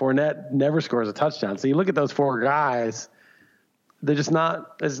then Fournette never scores a touchdown. So you look at those 4 guys, they're just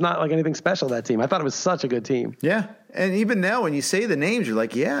not – it's not like anything special, that team. I thought it was such a good team. Yeah, and even now when you say the names, you're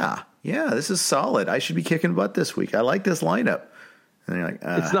like, yeah, this is solid. I should be kicking butt this week. I like this lineup. And you're like,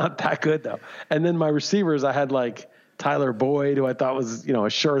 It's not that good, though. And then my receivers, I had like Tyler Boyd, who I thought was, a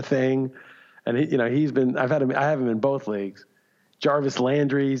sure thing. And he's been – I have him in both leagues. Jarvis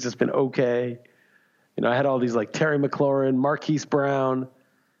Landry, he's just been okay. I had all these like Terry McLaurin, Marquise Brown,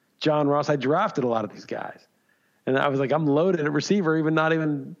 John Ross. I drafted a lot of these guys. And I was like, I'm loaded at receiver, not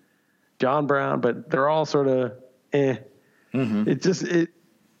even John Brown, but they're all sort of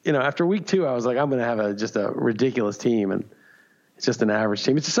Mm-hmm. After week 2, I was like, I'm going to have just a ridiculous team. And it's just an average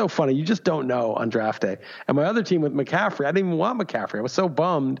team. It's just so funny. You just don't know on draft day. And my other team with McCaffrey, I didn't even want McCaffrey. I was so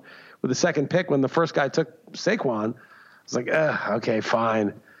bummed with the second pick when the first guy took Saquon. I was like, okay,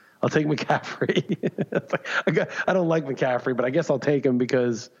 fine. I'll take McCaffrey. I don't like McCaffrey, but I guess I'll take him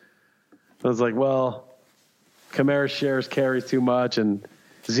because I was like, well, Kamara shares carries too much, and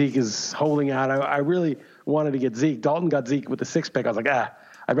Zeke is holding out. I really wanted to get Zeke. Dalton got Zeke with the 6th pick. I was like,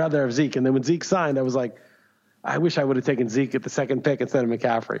 I'd rather have Zeke. And then when Zeke signed, I was like, I wish I would have taken Zeke at the 2nd pick instead of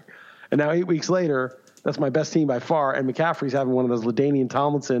McCaffrey. And now 8 weeks later, that's my best team by far, and McCaffrey's having one of those LaDainian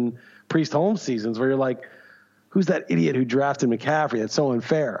Tomlinson, Priest Holmes seasons where you're like, who's that idiot who drafted McCaffrey? That's so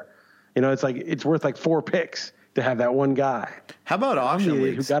unfair. It's like it's worth like 4 picks to have that one guy. How about auction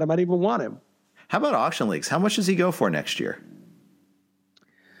leagues? Who got him? I didn't even want him. How about auction leagues? How much does he go for next year?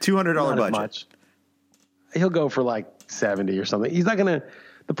 $200 budget. Much. He'll go for like 70 or something. He's not going to.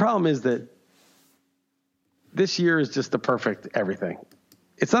 The problem is that this year is just the perfect everything.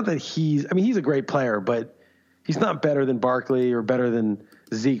 It's not that he's a great player, but he's not better than Barkley or better than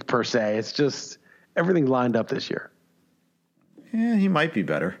Zeke per se. It's just everything lined up this year. Yeah, he might be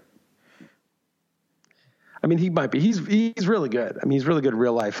better. He might be. He's really good. He's really good in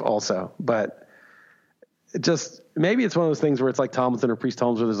real life also. But maybe it's one of those things where it's like Tomlinson or Priest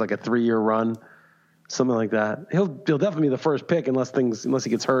Holmes where there's like a 3-year run, something like that. He'll definitely be the first pick unless he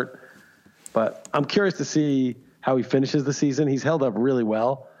gets hurt. But I'm curious to see how he finishes the season. He's held up really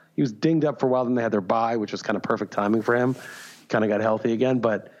well. He was dinged up for a while, then they had their bye, which was kind of perfect timing for him. He kind of got healthy again,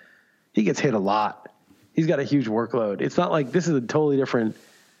 but he gets hit a lot. He's got a huge workload. It's not like this is a totally different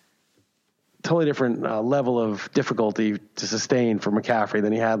level of difficulty to sustain for McCaffrey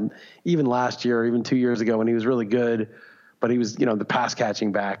than he had even last year, or even 2 years ago when he was really good, but he was, the pass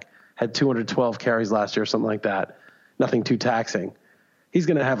catching back, had 212 carries last year, something like that. Nothing too taxing. He's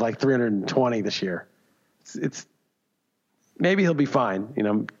going to have like 320 this year. It's maybe he'll be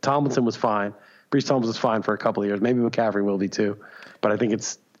fine. Tomlinson was fine. Priest Holmes was fine for a couple of years. Maybe McCaffrey will be too, but I think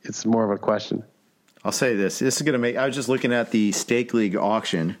it's more of a question. I'll say this. This is going to make – I was just looking at the Stake League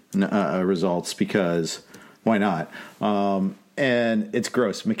auction results because why not? And it's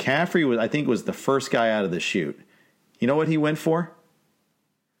gross. McCaffrey was the first guy out of the chute. You know what he went for?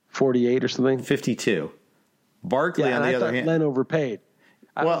 48 or something? 52. Barkley, on the other hand – Len overpaid.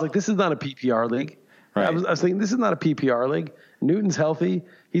 I was like, this is not a PPR league. Right. I was thinking, this is not a PPR league. Newton's healthy.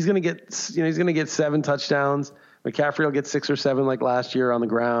 He's going to get 7 touchdowns. McCaffrey will get 6 or 7 like last year on the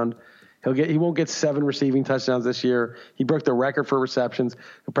ground. He won't get 7 receiving touchdowns this year. He broke the record for receptions.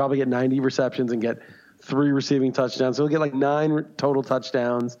 He'll probably get 90 receptions and get 3 receiving touchdowns. So he'll get like 9 total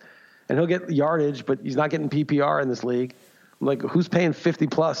touchdowns, and he'll get yardage, but he's not getting PPR in this league. I'm like, who's paying 50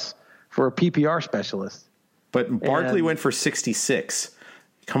 plus for a PPR specialist? But Barkley went for 66.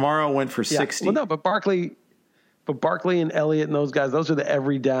 Kamara went for 60. Well, no, but Barkley and Elliott and those guys, those are the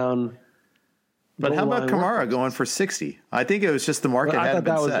every down. But how about Kamara going for 60? I think it was just the market hadn't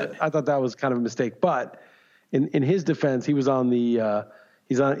been set. I thought that was kind of a mistake. But in his defense, he was on the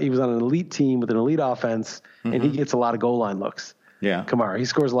he was on an elite team with an elite offense, and he gets a lot of goal line looks. Yeah, Kamara, he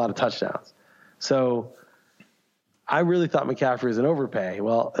scores a lot of touchdowns. So I really thought McCaffrey was an overpay.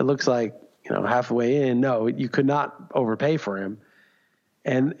 Well, it looks like halfway in, no, you could not overpay for him,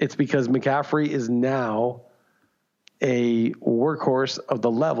 and it's because McCaffrey is now a workhorse of the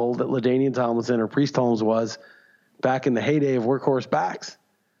level that LaDainian Tomlinson or Priest Holmes was back in the heyday of workhorse backs.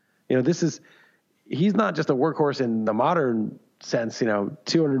 He's not just a workhorse in the modern sense,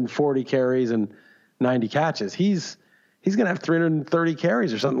 240 carries and 90 catches. He's going to have 330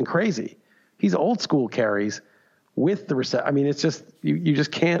 carries or something crazy. He's old school carries with the reception. I mean, it's just you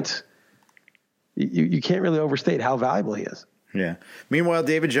just can't you can't really overstate how valuable he is. Yeah. Meanwhile,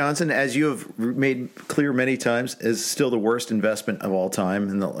 David Johnson, as you have made clear many times, is still the worst investment of all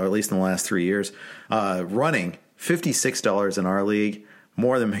time, or at least in the last 3 years. Running $56 in our league,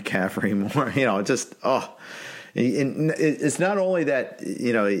 more than McCaffrey, more, just, And it's not only that,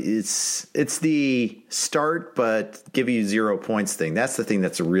 it's the start but give you 0 points thing. That's the thing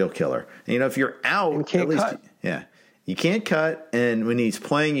that's a real killer. And, if you're out, at least, you can't cut. And when he's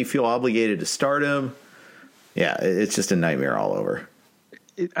playing, you feel obligated to start him. Yeah, it's just a nightmare all over.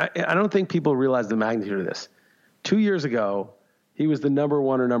 I don't think people realize the magnitude of this. 2 years ago, he was the number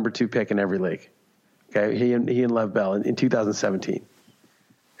 1 or number 2 pick in every league. Okay, he and Lev Bell in 2017.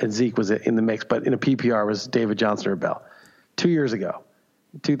 And Zeke was in the mix, but in a PPR was David Johnson or Bell. 2 years ago,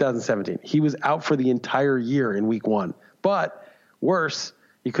 2017, he was out for the entire year in week 1. But worse,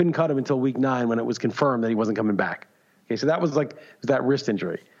 you couldn't cut him until week 9 when it was confirmed that he wasn't coming back. Okay, so that was that wrist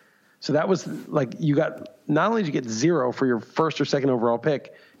injury. So that was you got, not only did you get 0 for your first or second overall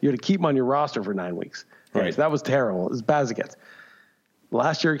pick, you had to keep him on your roster for 9 weeks. Right. So that was terrible, as bad as it gets.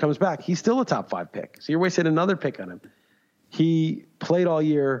 Last year he comes back, he's still a top 5 pick. So you're wasting another pick on him. He played all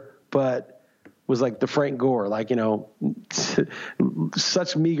year, but was like the Frank Gore,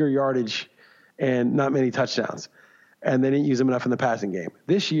 such meager yardage and not many touchdowns. And they didn't use him enough in the passing game.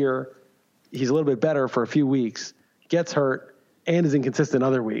 This year, he's a little bit better for a few weeks, gets hurt, and is inconsistent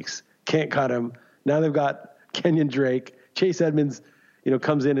other weeks. Can't cut him. Now they've got Kenyon Drake. Chase Edmonds,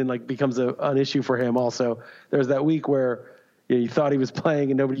 comes in and becomes an issue for him also. There's that week where you thought he was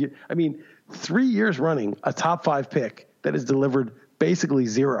playing and nobody – 3 years running, a top 5 pick that is delivered basically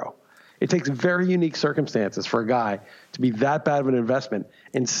 0. It takes very unique circumstances for a guy to be that bad of an investment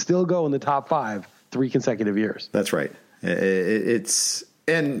and still go in the top 5 3 consecutive years. That's right.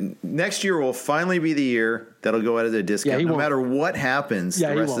 And next year will finally be the year that'll go out at a discount. No matter what happens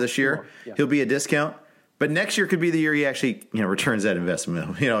the rest of this year, he'll be a discount. But next year could be the year he actually, returns that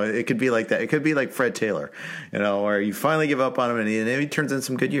investment. It could be like that. It could be like Fred Taylor, where you finally give up on him and he turns in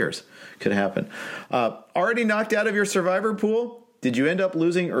some good years. Could happen. Already knocked out of your survivor pool? Did you end up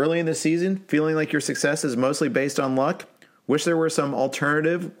losing early in the season, feeling like your success is mostly based on luck? Wish there were some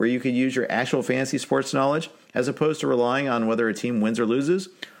alternative where you could use your actual fantasy sports knowledge as opposed to relying on whether a team wins or loses?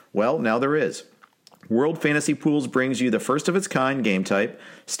 Well, now there is. World Fantasy Pools brings you the first of its kind game type,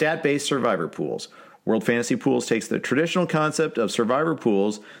 stat-based survivor pools. World Fantasy Pools takes the traditional concept of survivor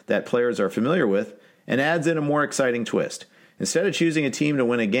pools that players are familiar with and adds in a more exciting twist. Instead of choosing a team to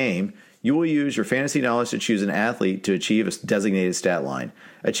win a game, you will use your fantasy knowledge to choose an athlete to achieve a designated stat line.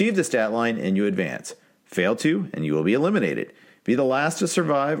 Achieve the stat line and you advance. Fail to, and you will be eliminated. Be the last to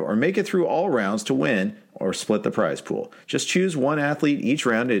survive or make it through all rounds to win or split the prize pool. Just choose one athlete each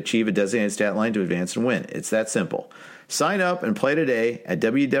round to achieve a designated stat line to advance and win. It's that simple. Sign up and play today at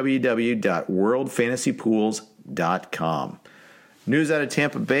www.worldfantasypools.com. News out of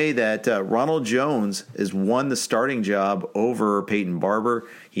Tampa Bay that Ronald Jones has won the starting job over Peyton Barber.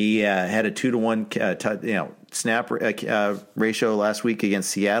 He had a 2-to-1 snap ratio last week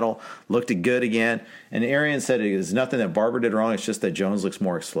against Seattle. Looked good again. And Arians said it is nothing that Barber did wrong. It's just that Jones looks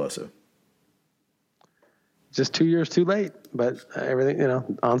more explosive. Just 2 years too late, but everything,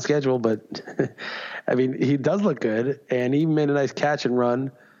 on schedule. But, he does look good. And he made a nice catch and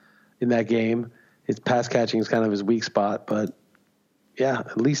run in that game. His pass catching is kind of his weak spot, but yeah,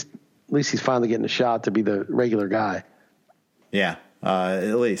 at least he's finally getting a shot to be the regular guy. Yeah,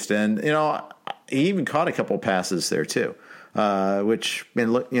 at least. And, he even caught a couple passes there too, which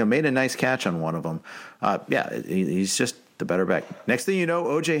made a nice catch on one of them. He's just the better back. Next thing you know,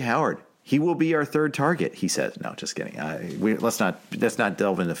 O.J. Howard. He will be our third target, he says. No, just kidding. Let's not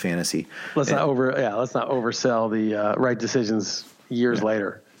delve into fantasy. Let's not oversell the right decisions years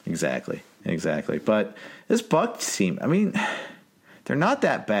later. Exactly. But this Bucs team, they're not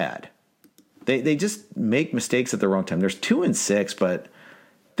that bad. They just make mistakes at the wrong time. There's 2-6, but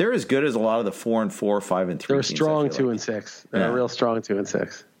they're as good as a lot of the 4-4, 5-3. They're a strong 2-6. They're a real strong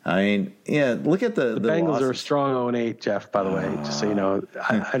 2-6. Look at the Bengals losses. are a strong 0-8, Jeff, by the way, just so you know.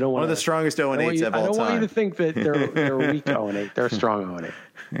 I don't want one of the strongest 0-8s of all time. I don't want you to think that they're a weak 0-8. They're a strong 0-8.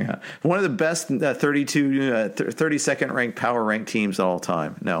 Yeah. One of the best 32nd ranked power ranked teams of all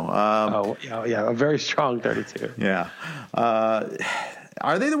time. No. A very strong 32. Yeah. Are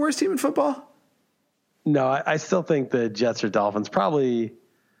they the worst team in football? No, I still think the Jets or Dolphins probably.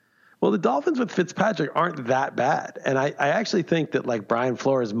 Well, the Dolphins with Fitzpatrick aren't that bad. And I actually think that Brian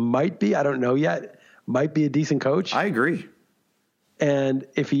Flores might be, I don't know yet, might be a decent coach. I agree. And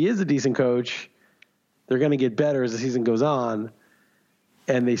if he is a decent coach, they're going to get better as the season goes on.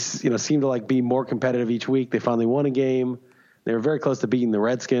 And they, seem to like be more competitive each week. They finally won a game. They were very close to beating the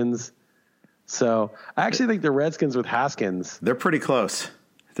Redskins. So I actually think the Redskins with Haskins, they're pretty close.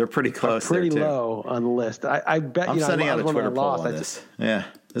 They're pretty close. Pretty low on the list. I bet. I'm sending out a Twitter poll on this. Yeah,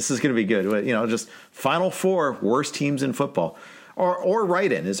 this is going to be good. Just Final Four worst teams in football, or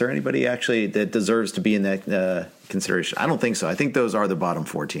write-in. Is there anybody actually that deserves to be in that consideration? I don't think so. I think those are the bottom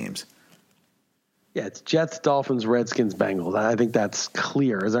 4 teams. Yeah, it's Jets, Dolphins, Redskins, Bengals. I think that's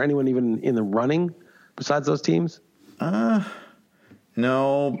clear. Is there anyone even in the running besides those teams?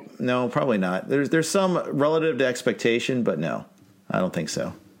 No, probably not. There's some relative to expectation, but no, I don't think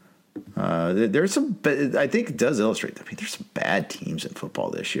so. There's some. I think it does illustrate. I mean, there's some bad teams in football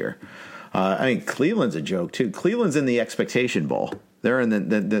this year. Cleveland's a joke too. Cleveland's in the expectation bowl. They're in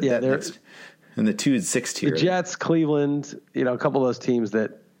in the 2-6 tier. The Jets, Cleveland, a couple of those teams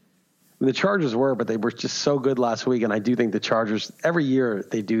that the Chargers were, but they were just so good last week. And I do think the Chargers, every year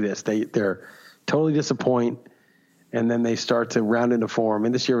they do this. They're totally disappoint, and then they start to round into form.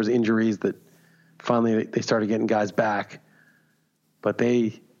 And this year was injuries that finally they started getting guys back. But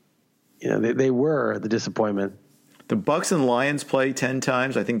they were the disappointment. The Bucs and Lions play 10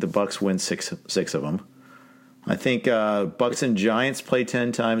 times. I think the Bucs win six of them. I think Bucs and Giants play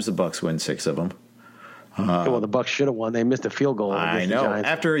 10 times. The Bucs win 6 of them. Well, the Bucs should have won. They missed a field goal. I know.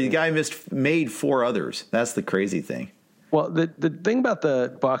 After the guy made 4 others. That's the crazy thing. Well, the thing about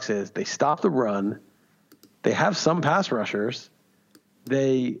the Bucs is they stop the run. They have some pass rushers.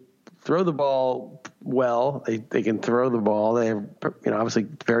 They throw the ball well. They can throw the ball. They have obviously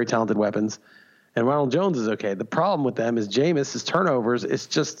very talented weapons. And Ronald Jones is okay. The problem with them is Jameis' turnovers. It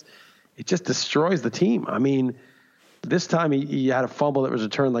just destroys the team. I mean, this time he had a fumble that was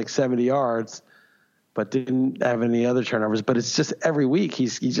returned like 70 yards, but didn't have any other turnovers. But it's just every week he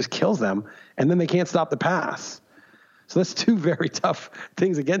just kills them, and then they can't stop the pass. So that's 2 very tough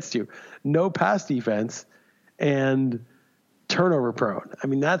things against you. No pass defense and turnover prone. I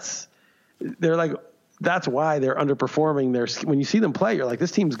mean, that's why they're underperforming. When you see them play, you're like,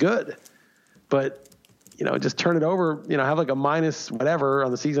 this team's good. But, just turn it over, have like a minus whatever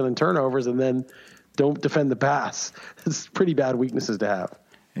on the season in turnovers, and then don't defend the pass. It's pretty bad weaknesses to have.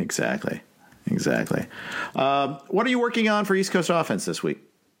 Exactly. What are you working on for East Coast offense this week?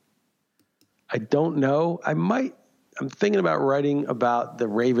 I don't know. I'm thinking about writing about the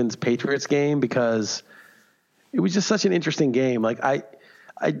Ravens-Patriots game because it was just such an interesting game. Like I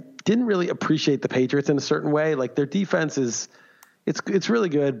didn't really appreciate the Patriots in a certain way. Like their defense it's really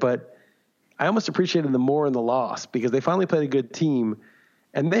good, but I almost appreciated them more in the loss because they finally played a good team,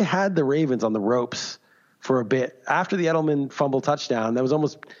 and they had the Ravens on the ropes for a bit. After the Edelman fumble touchdown, that was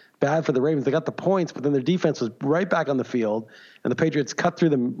almost bad for the Ravens. They got the points, but then their defense was right back on the field, and the Patriots cut through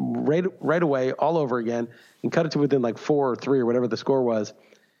them right away all over again and cut it to within like 4 or 3 or whatever the score was.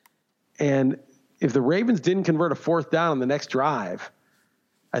 And if the Ravens didn't convert a 4th down on the next drive,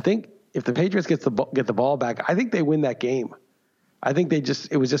 I think if the Patriots get the ball back, I think they win that game. I think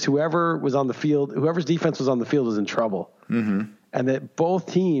it was just whoever was on the field, whoever's defense was on the field was in trouble. Mm-hmm. And that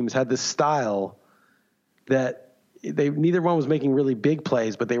both teams had this style that neither one was making really big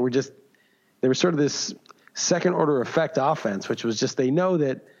plays, but they were sort of this second order effect offense, which was just, they know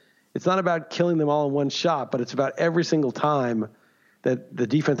that it's not about killing them all in one shot, but it's about every single time that the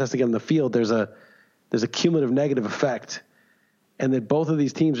defense has to get on the field, there's a cumulative negative effect. And that both of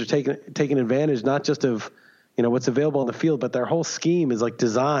these teams are taking advantage, not just of, what's available on the field, but their whole scheme is like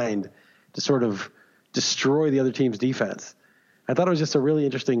designed to sort of destroy the other team's defense. I thought it was just a really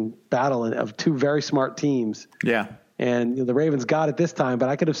interesting battle of 2 very smart teams. Yeah. And the Ravens got it this time, but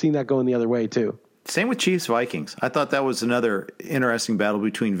I could have seen that going the other way too. Same with Chiefs-Vikings. I thought that was another interesting battle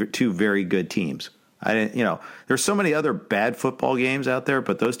between 2 very good teams. There's so many other bad football games out there,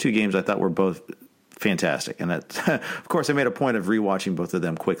 but those 2 games I thought were both fantastic. And of course, I made a point of rewatching both of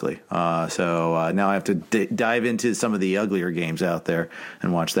them quickly. So now I have to dive into some of the uglier games out there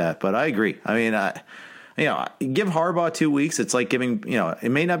and watch that. But I agree. I mean, give Harbaugh 2 weeks. It's like giving,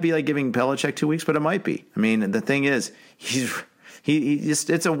 it may not be like giving Belichick 2 weeks, but it might be. I mean, the thing is,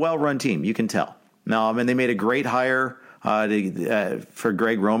 it's a well-run team. You can tell. Now, I mean, they made a great hire for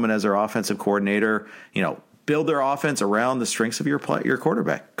Greg Roman as their offensive coordinator. Build their offense around the strengths of your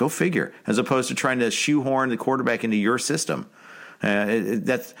quarterback. Go figure. As opposed to trying to shoehorn the quarterback into your system.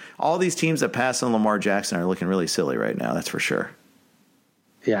 That's all these teams that pass on Lamar Jackson are looking really silly right now. That's for sure.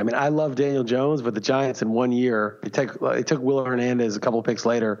 Yeah, I mean, I love Daniel Jones, but the Giants in 1 year, they took Will Hernandez a couple of picks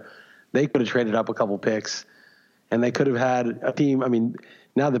later. They could have traded up a couple picks, and they could have had a team. I mean,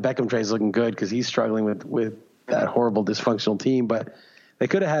 now the Beckham trade is looking good because he's struggling with that horrible dysfunctional team. But they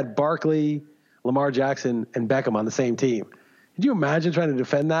could have had Barkley, Lamar Jackson, and Beckham on the same team. Could you imagine trying to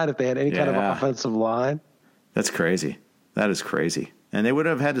defend that if they had any kind of offensive line? That's crazy. That is crazy. And they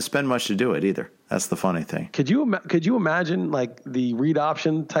wouldn't have had to spend much to do it either. That's the funny thing. Could you imagine like the read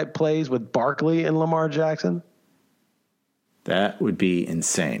option type plays with Barkley and Lamar Jackson? That would be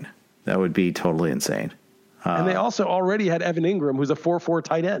insane. That would be totally insane. And they also already had Evan Ingram, who's a 4-4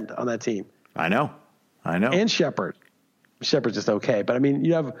 tight end on that team. I know. And Shepard. Shepard's just okay. But, I mean,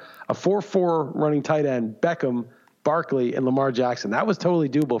 you have a 4-4 running tight end, Beckham, Barkley, and Lamar Jackson. That was totally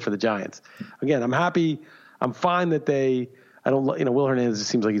doable for the Giants. Again, I'm happy. I'm fine that Will Hernandez just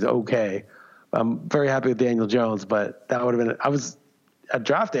seems like he's okay. I'm very happy with Daniel Jones, but that would have been at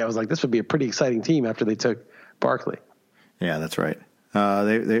draft day, I was like, this would be a pretty exciting team after they took Barkley. Yeah, that's right.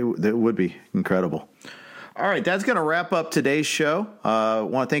 They would be incredible. All right, that's going to wrap up today's show. I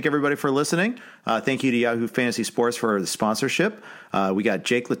want to thank everybody for listening. Thank you to Yahoo Fantasy Sports for the sponsorship. We got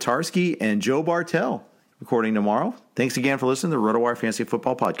Jake Latarski and Joe Bartel recording tomorrow. Thanks again for listening to the RotoWire Fantasy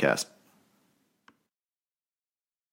Football Podcast.